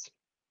harvests.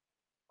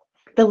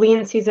 The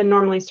lean season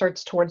normally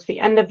starts towards the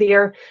end of the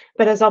year,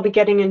 but as I'll be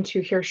getting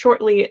into here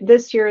shortly,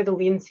 this year the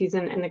lean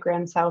season in the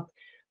Grand South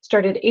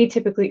started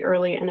atypically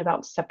early in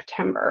about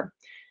September.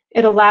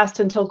 It'll last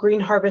until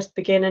green harvests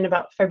begin in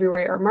about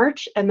February or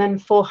March, and then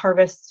full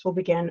harvests will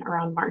begin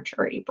around March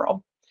or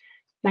April.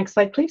 Next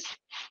slide, please.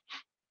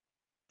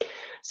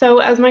 So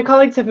as my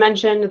colleagues have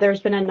mentioned,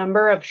 there's been a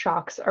number of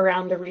shocks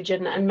around the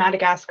region, and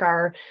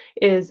Madagascar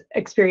is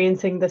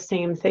experiencing the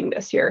same thing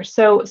this year.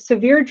 So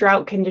severe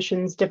drought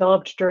conditions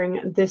developed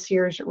during this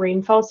year's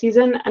rainfall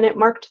season, and it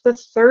marked the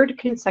third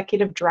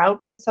consecutive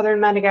drought in southern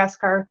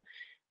Madagascar,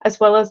 as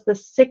well as the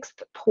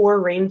sixth poor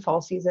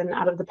rainfall season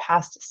out of the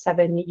past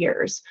 7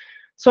 years.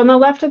 So on the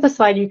left of the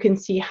slide, you can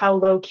see how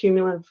low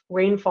cumulative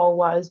rainfall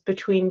was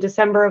between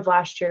December of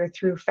last year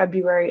through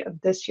February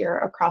of this year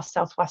across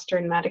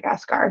southwestern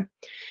Madagascar.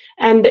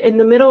 And in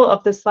the middle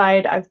of the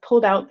slide, I've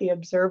pulled out the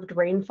observed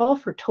rainfall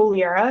for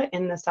Toliara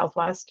in the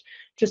southwest,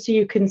 just so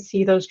you can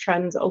see those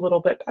trends a little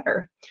bit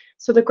better.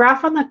 So the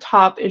graph on the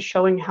top is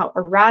showing how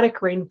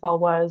erratic rainfall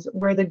was,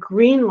 where the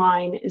green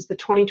line is the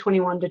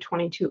 2021 to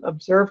 22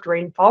 observed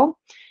rainfall,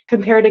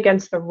 compared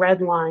against the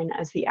red line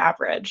as the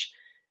average.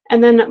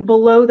 And then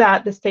below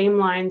that, the same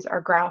lines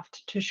are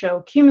graphed to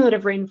show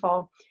cumulative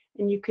rainfall,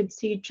 and you can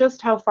see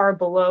just how far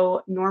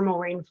below normal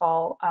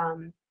rainfall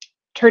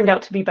turned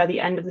out to be by the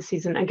end of the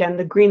season. Again,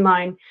 the green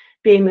line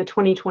being the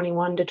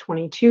 2021 to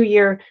 22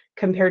 year,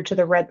 compared to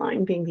the red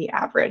line being the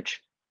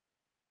average.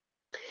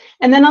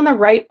 And then on the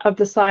right of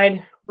the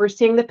slide, we're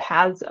seeing the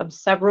paths of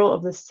several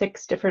of the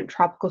 6 different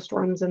tropical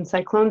storms and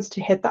cyclones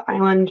to hit the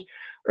island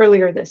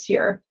earlier this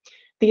year.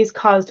 These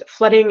caused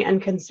flooding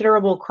and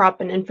considerable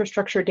crop and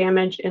infrastructure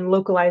damage in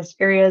localized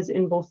areas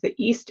in both the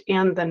east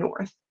and the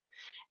north.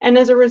 And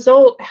as a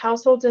result,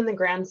 households in the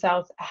Grand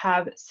South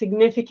have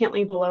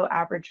significantly below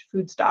average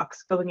food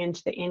stocks going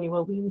into the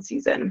annual lean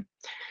season.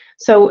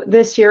 So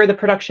this year, the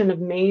production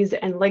of maize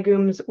and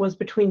legumes was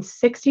between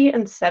 60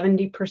 and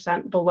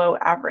 70% below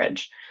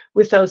average,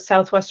 with those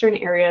southwestern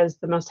areas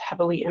the most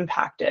heavily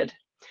impacted.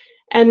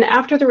 And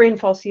after the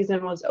rainfall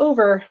season was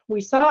over,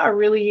 we saw a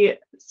really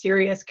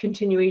serious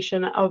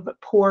continuation of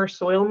poor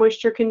soil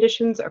moisture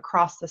conditions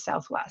across the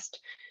southwest.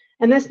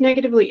 And this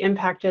negatively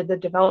impacted the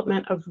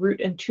development of root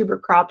and tuber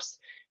crops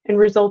and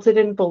resulted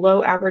in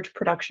below average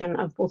production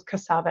of both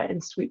cassava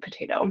and sweet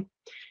potato.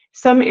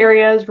 Some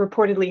areas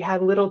reportedly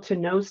had little to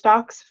no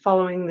stocks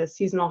following the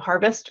seasonal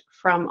harvest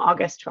from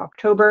August to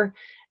October,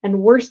 and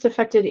worst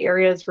affected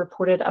areas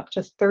reported up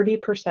to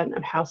 30%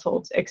 of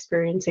households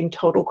experiencing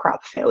total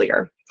crop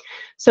failure.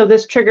 So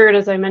this triggered,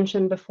 as I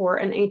mentioned before,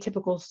 an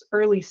atypical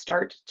early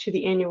start to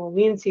the annual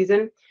lean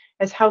season,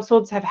 as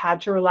households have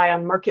had to rely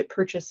on market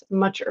purchase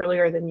much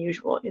earlier than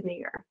usual in the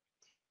year.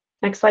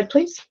 Next slide,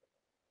 please.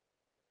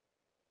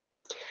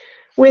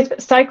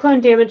 With cyclone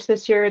damage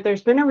this year,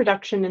 there's been a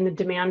reduction in the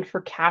demand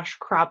for cash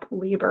crop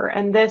labor,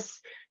 and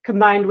this,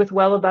 combined with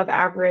well above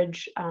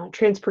average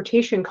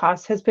transportation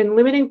costs, has been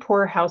limiting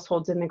poor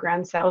households in the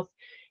Grand South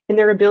in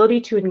their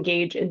ability to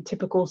engage in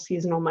typical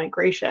seasonal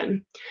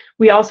migration.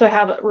 We also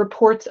have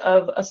reports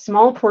of a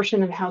small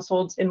portion of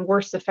households in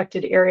worst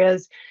affected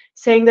areas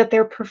saying that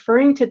they're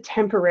preferring to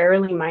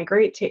temporarily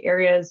migrate to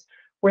areas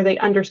where they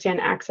understand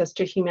access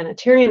to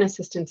humanitarian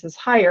assistance is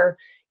higher,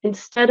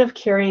 instead of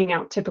carrying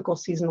out typical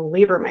seasonal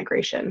labor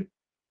migration.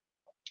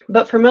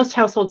 But for most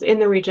households in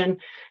the region,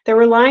 they're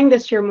relying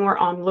this year more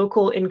on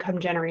local income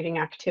generating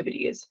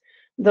activities.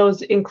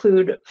 Those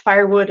include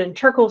firewood and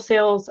charcoal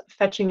sales,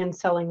 fetching and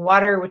selling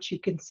water, which you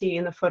can see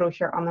in the photo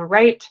here on the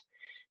right,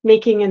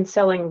 making and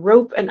selling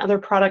rope and other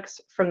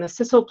products from the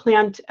sisal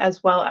plant,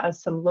 as well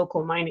as some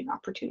local mining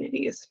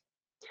opportunities.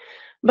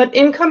 But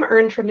income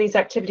earned from these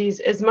activities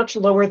is much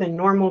lower than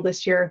normal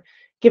this year,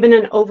 given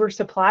an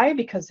oversupply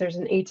because there's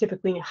an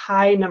atypically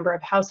high number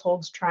of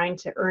households trying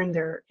to earn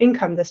their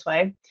income this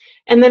way,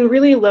 and then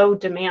really low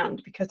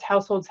demand because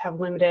households have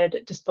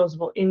limited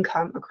disposable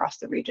income across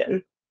the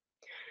region.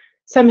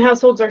 Some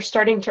households are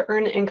starting to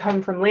earn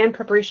income from land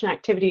preparation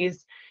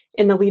activities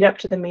in the lead up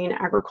to the main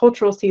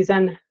agricultural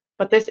season,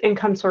 but this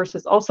income source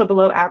is also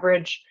below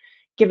average,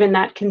 given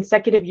that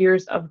consecutive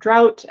years of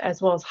drought,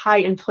 as well as high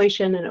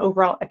inflation and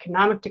overall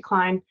economic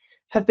decline,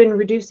 have been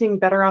reducing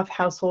better off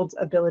households'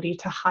 ability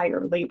to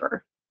hire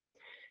labor.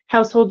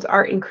 Households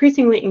are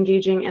increasingly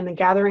engaging in the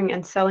gathering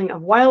and selling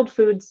of wild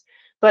foods,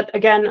 but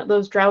again,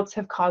 those droughts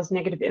have caused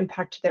negative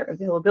impact to their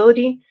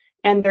availability,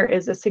 and there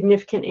is a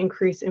significant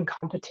increase in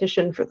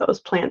competition for those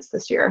plants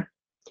this year.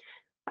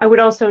 I would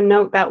also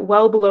note that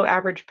well below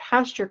average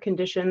pasture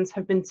conditions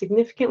have been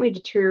significantly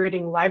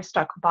deteriorating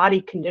livestock body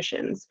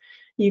conditions.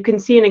 You can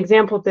see an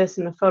example of this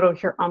in the photo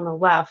here on the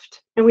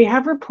left, and we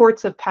have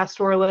reports of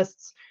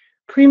pastoralists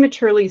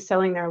prematurely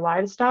selling their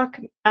livestock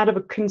out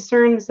of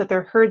concerns that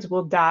their herds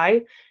will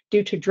die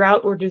due to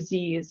drought or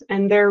disease,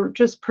 and they're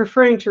just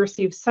preferring to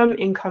receive some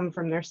income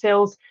from their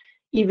sales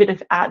even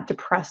if at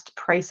depressed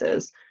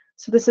prices.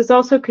 So this is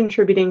also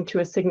contributing to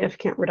a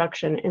significant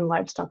reduction in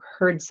livestock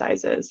herd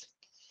sizes.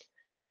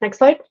 Next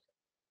slide.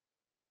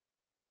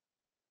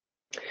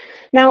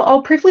 Now,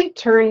 I'll briefly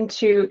turn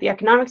to the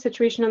economic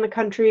situation in the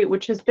country,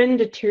 which has been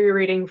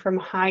deteriorating from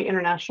high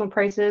international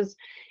prices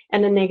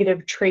and a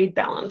negative trade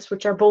balance,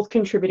 which are both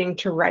contributing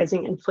to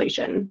rising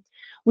inflation.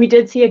 We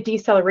did see a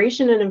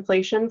deceleration in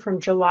inflation from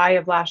July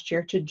of last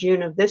year to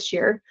June of this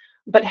year,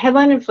 but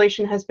headline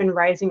inflation has been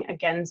rising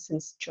again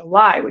since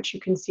July, which you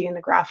can see in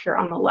the graph here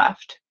on the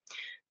left.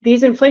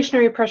 These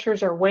inflationary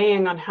pressures are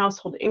weighing on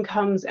household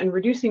incomes and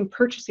reducing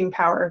purchasing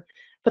power,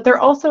 but they're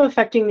also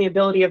affecting the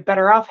ability of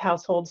better off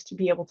households to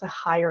be able to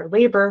hire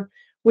labor,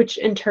 which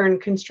in turn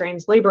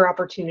constrains labor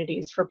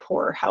opportunities for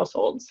poorer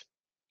households.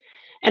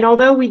 And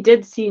although we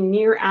did see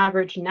near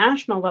average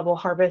national level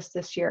harvests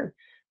this year,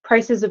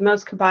 prices of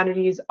most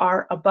commodities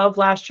are above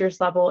last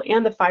year's level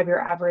and the 5-year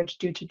average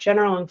due to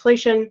general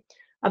inflation,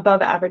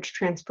 above average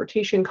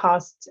transportation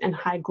costs, and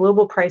high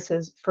global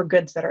prices for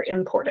goods that are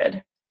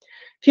imported.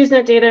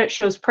 FuseNet data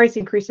shows price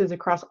increases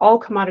across all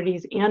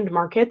commodities and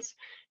markets.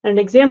 And an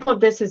example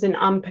of this is in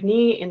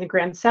Ampani in the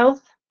Grand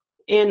South.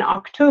 In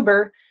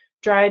October,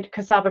 dried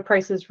cassava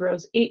prices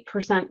rose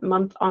 8%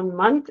 month on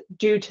month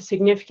due to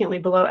significantly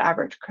below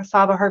average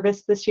cassava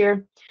harvest this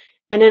year.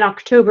 And in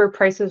October,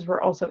 prices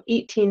were also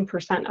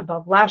 18%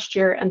 above last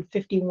year and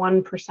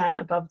 51%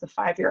 above the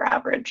 5-year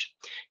average.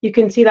 You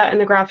can see that in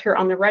the graph here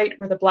on the right,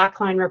 where the black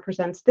line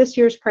represents this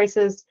year's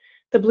prices,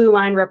 the blue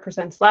line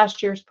represents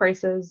last year's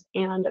prices,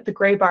 and the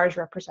gray bars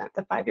represent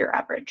the 5-year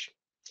average.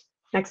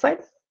 Next slide.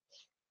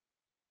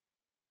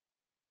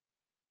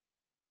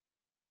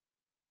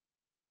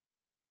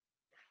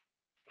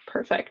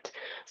 Perfect.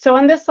 So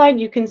on this slide,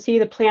 you can see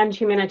the planned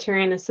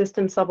humanitarian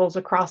assistance levels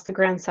across the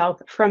Grand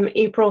South from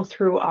April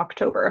through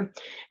October.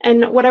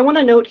 And what I want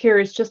to note here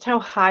is just how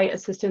high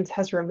assistance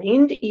has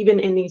remained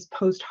even in these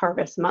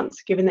post-harvest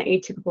months, given the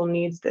atypical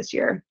needs this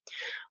year.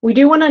 We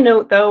do want to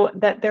note, though,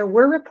 that there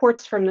were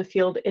reports from the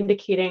field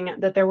indicating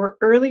that there were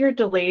earlier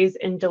delays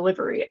in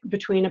delivery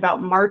between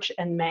about March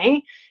and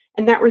May,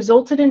 and that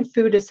resulted in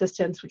food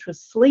assistance, which was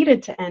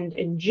slated to end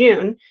in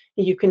June.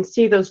 You can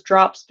see those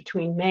drops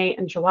between May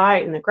and July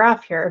in the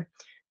graph here.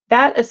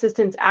 That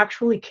assistance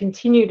actually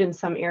continued in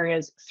some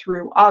areas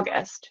through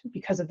August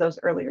because of those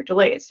earlier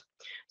delays.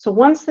 So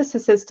once this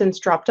assistance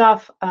dropped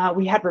off,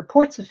 we had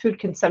reports of food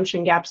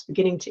consumption gaps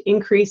beginning to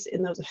increase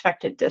in those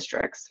affected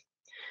districts.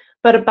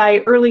 But by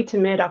early to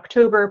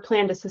mid-October,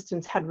 planned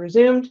assistance had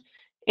resumed,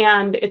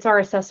 and it's our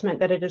assessment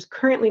that it is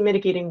currently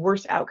mitigating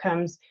worse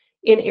outcomes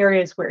in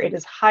areas where it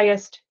is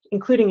highest,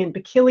 including in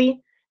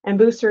Bikili,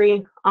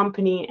 Ambusiri,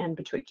 Ampani, and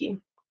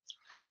Batwiki.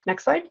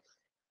 Next slide.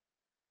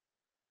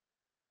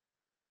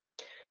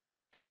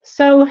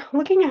 So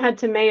looking ahead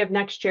to May of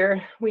next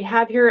year, we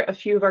have here a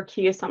few of our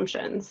key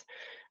assumptions.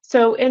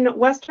 So in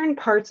western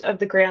parts of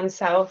the Grand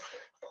South,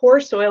 poor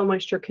soil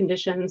moisture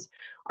conditions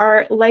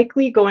are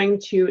likely going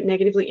to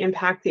negatively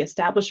impact the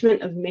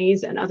establishment of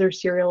maize and other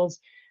cereals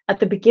at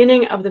the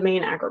beginning of the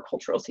main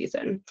agricultural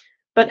season.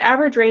 But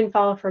average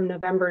rainfall from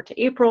November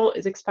to April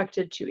is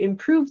expected to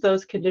improve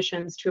those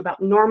conditions to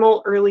about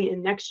normal early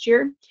in next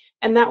year,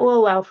 and that will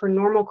allow for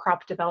normal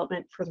crop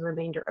development for the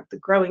remainder of the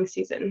growing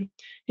season.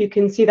 You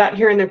can see that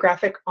here in the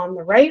graphic on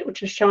the right,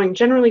 which is showing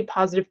generally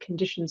positive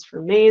conditions for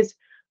maize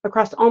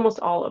across almost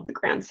all of the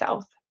Grand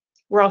South.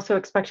 We're also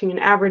expecting an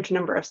average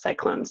number of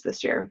cyclones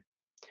this year.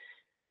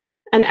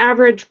 An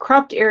average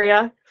cropped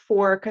area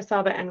for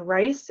cassava and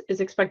rice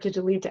is expected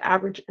to lead to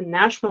average and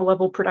national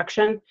level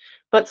production,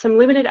 but some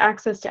limited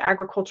access to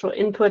agricultural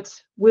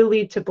inputs will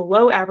lead to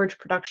below average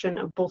production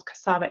of both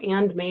cassava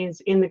and maize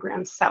in the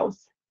Grand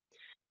South.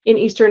 In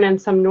eastern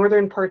and some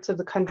northern parts of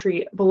the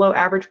country, below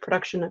average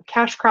production of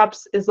cash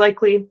crops is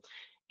likely.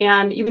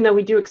 And even though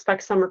we do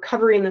expect some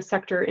recovery in the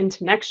sector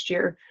into next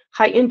year,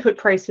 high input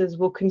prices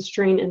will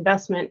constrain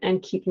investment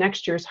and keep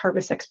next year's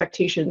harvest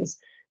expectations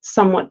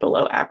somewhat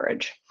below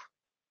average.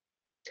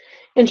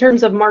 In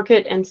terms of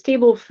market and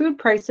stable food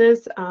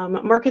prices,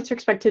 markets are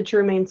expected to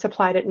remain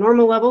supplied at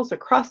normal levels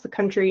across the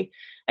country,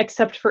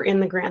 except for in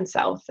the Grand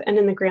South. And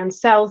in the Grand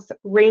South,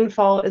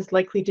 rainfall is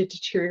likely to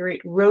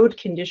deteriorate road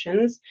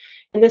conditions,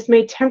 and this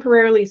may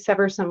temporarily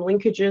sever some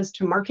linkages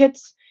to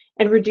markets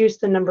and reduce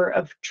the number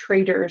of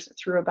traders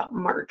through about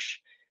March.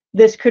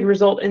 This could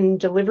result in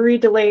delivery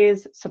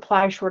delays,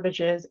 supply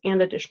shortages,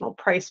 and additional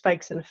price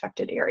spikes in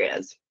affected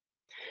areas.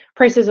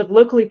 Prices of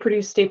locally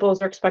produced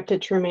staples are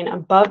expected to remain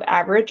above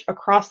average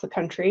across the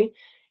country,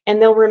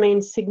 and they'll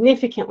remain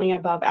significantly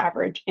above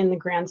average in the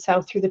Grand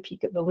South through the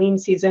peak of the lean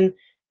season,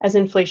 as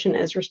inflation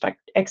is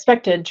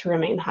expected to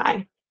remain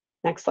high.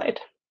 Next slide.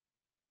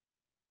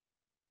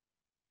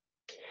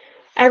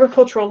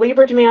 Agricultural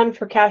labor demand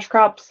for cash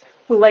crops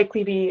will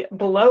likely be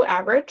below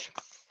average,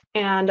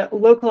 and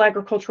local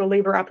agricultural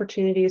labor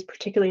opportunities,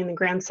 particularly in the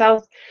Grand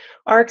South,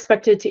 are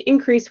expected to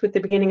increase with the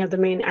beginning of the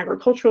main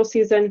agricultural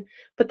season,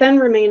 but then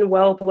remain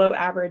well below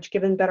average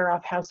given better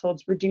off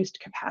households'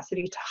 reduced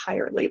capacity to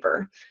hire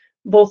labor.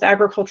 Both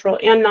agricultural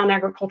and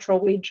non-agricultural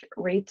wage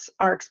rates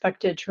are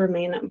expected to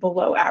remain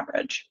below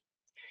average.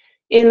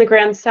 In the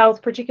Grand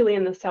South, particularly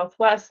in the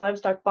Southwest,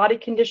 livestock body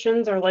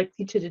conditions are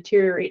likely to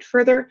deteriorate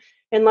further,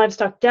 and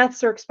livestock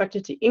deaths are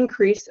expected to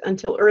increase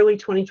until early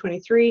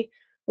 2023,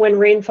 when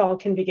rainfall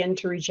can begin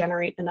to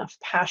regenerate enough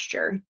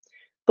pasture.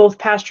 Both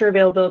pasture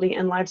availability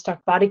and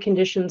livestock body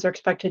conditions are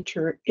expected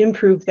to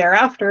improve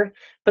thereafter,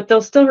 but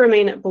they'll still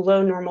remain at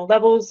below normal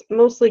levels,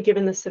 mostly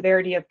given the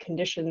severity of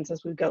conditions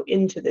as we go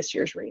into this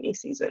year's rainy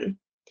season.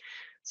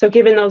 So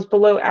given those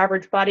below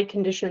average body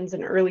conditions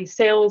and early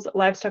sales,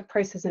 livestock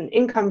prices and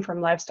income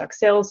from livestock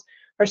sales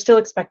are still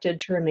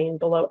expected to remain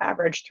below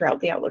average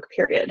throughout the outlook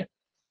period.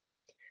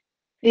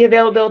 The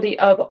availability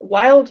of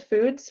wild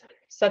foods,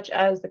 such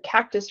as the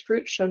cactus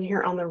fruit shown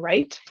here on the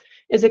right,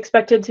 is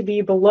expected to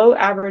be below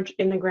average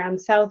in the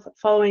Grand South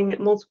following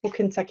multiple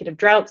consecutive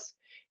droughts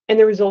and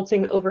the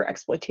resulting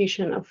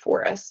overexploitation of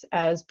forests,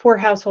 as poor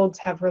households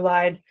have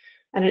relied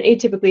at an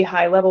atypically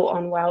high level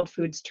on wild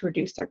foods to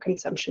reduce their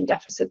consumption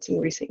deficits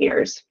in recent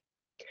years.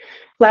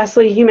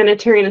 Lastly,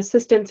 humanitarian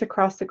assistance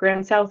across the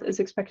Grand South is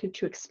expected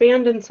to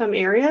expand in some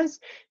areas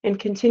and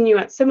continue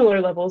at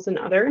similar levels in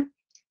other.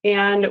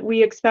 And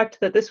we expect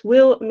that this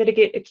will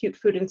mitigate acute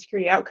food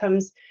insecurity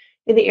outcomes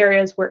in the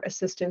areas where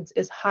assistance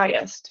is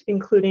highest,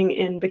 including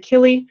in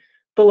Bikili,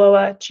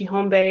 Boloa,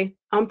 Chihombe,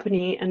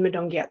 Ampuni, and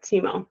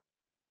Madongiatsimo.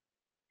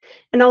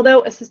 And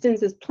although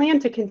assistance is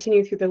planned to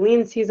continue through the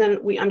lean season,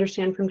 we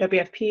understand from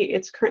WFP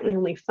it's currently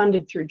only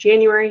funded through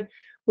January,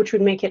 which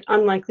would make it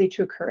unlikely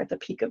to occur at the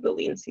peak of the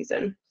lean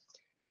season.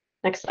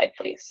 Next slide,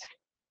 please.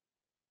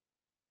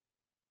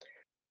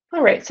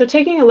 All right, so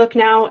taking a look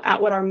now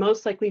at what our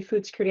most likely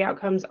food security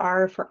outcomes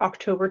are for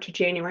October to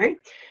January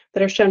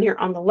that are shown here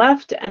on the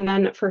left, and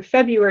then for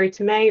February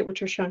to May,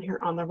 which are shown here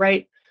on the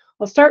right.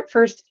 I'll start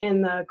first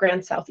in the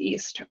Grand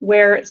Southeast,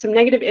 where some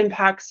negative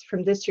impacts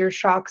from this year's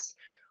shocks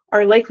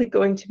are likely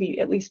going to be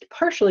at least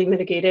partially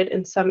mitigated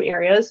in some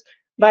areas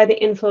by the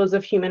inflows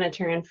of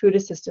humanitarian food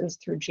assistance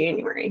through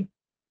January.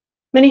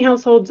 Many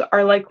households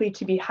are likely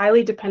to be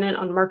highly dependent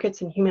on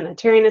markets and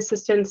humanitarian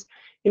assistance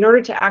in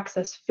order to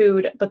access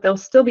food, but they'll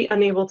still be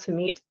unable to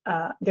meet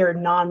their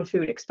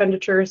non-food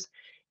expenditures,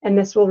 and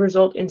this will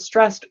result in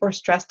stressed or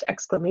stressed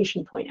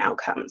exclamation point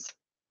outcomes.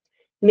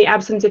 In the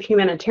absence of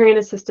humanitarian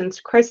assistance,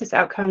 crisis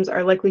outcomes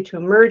are likely to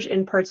emerge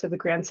in parts of the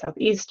Grand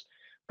Southeast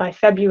by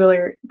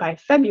February,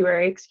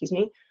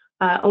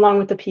 along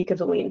with the peak of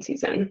the lean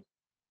season.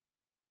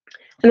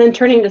 And then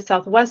turning to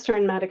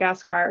southwestern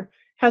Madagascar,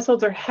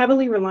 households are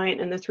heavily reliant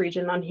in this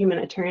region on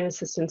humanitarian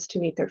assistance to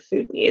meet their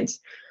food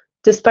needs.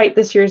 Despite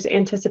this year's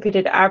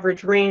anticipated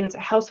average rains,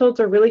 households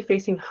are really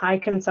facing high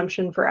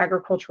competition for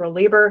agricultural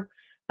labor,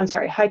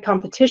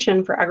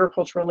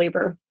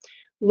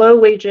 low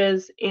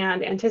wages,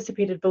 and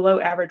anticipated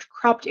below average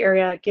cropped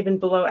area given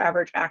below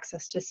average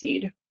access to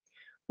seed.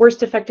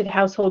 Worst affected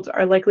households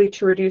are likely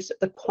to reduce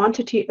the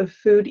quantity of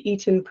food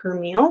eaten per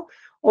meal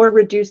or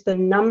reduce the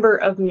number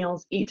of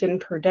meals eaten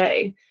per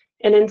day.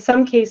 And in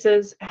some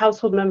cases,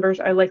 household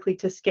members are likely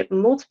to skip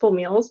multiple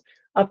meals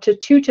up to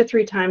 2 to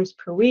 3 times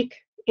per week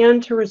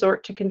and to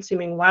resort to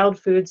consuming wild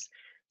foods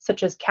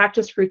such as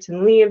cactus fruits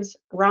and leaves,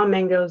 raw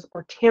mangoes,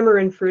 or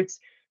tamarind fruits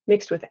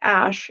mixed with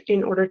ash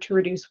in order to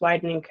reduce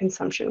widening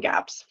consumption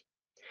gaps.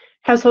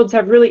 Households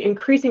have really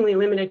increasingly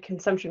limited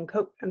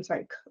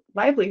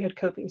livelihood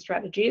coping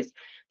strategies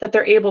that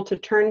they're able to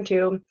turn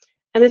to,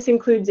 and this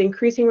includes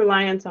increasing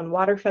reliance on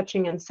water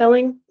fetching and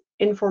selling,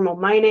 informal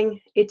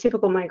mining,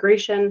 atypical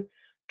migration,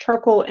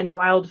 charcoal and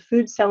wild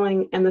food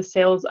selling, and the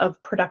sales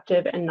of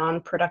productive and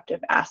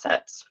non-productive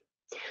assets.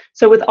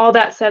 So with all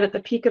that said, at the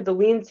peak of the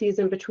lean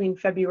season between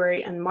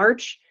February and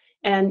March,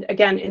 and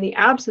again, in the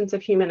absence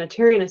of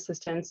humanitarian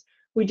assistance,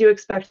 we do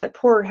expect that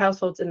poorer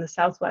households in the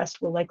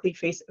Southwest will likely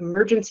face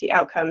emergency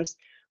outcomes,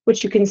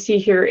 which you can see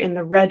here in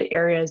the red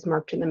areas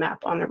marked in the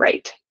map on the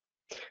right.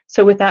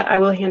 So with that, I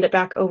will hand it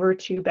back over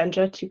to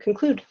Benja to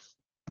conclude.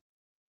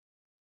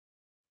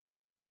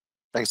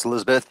 Thanks,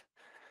 Elizabeth.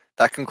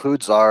 That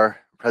concludes our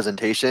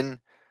presentation.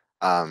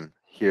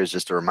 Here's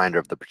just a reminder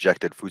of the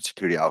projected food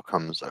security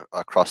outcomes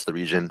across the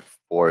region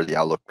for the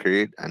outlook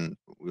period, and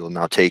we will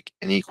now take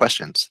any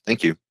questions.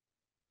 Thank you.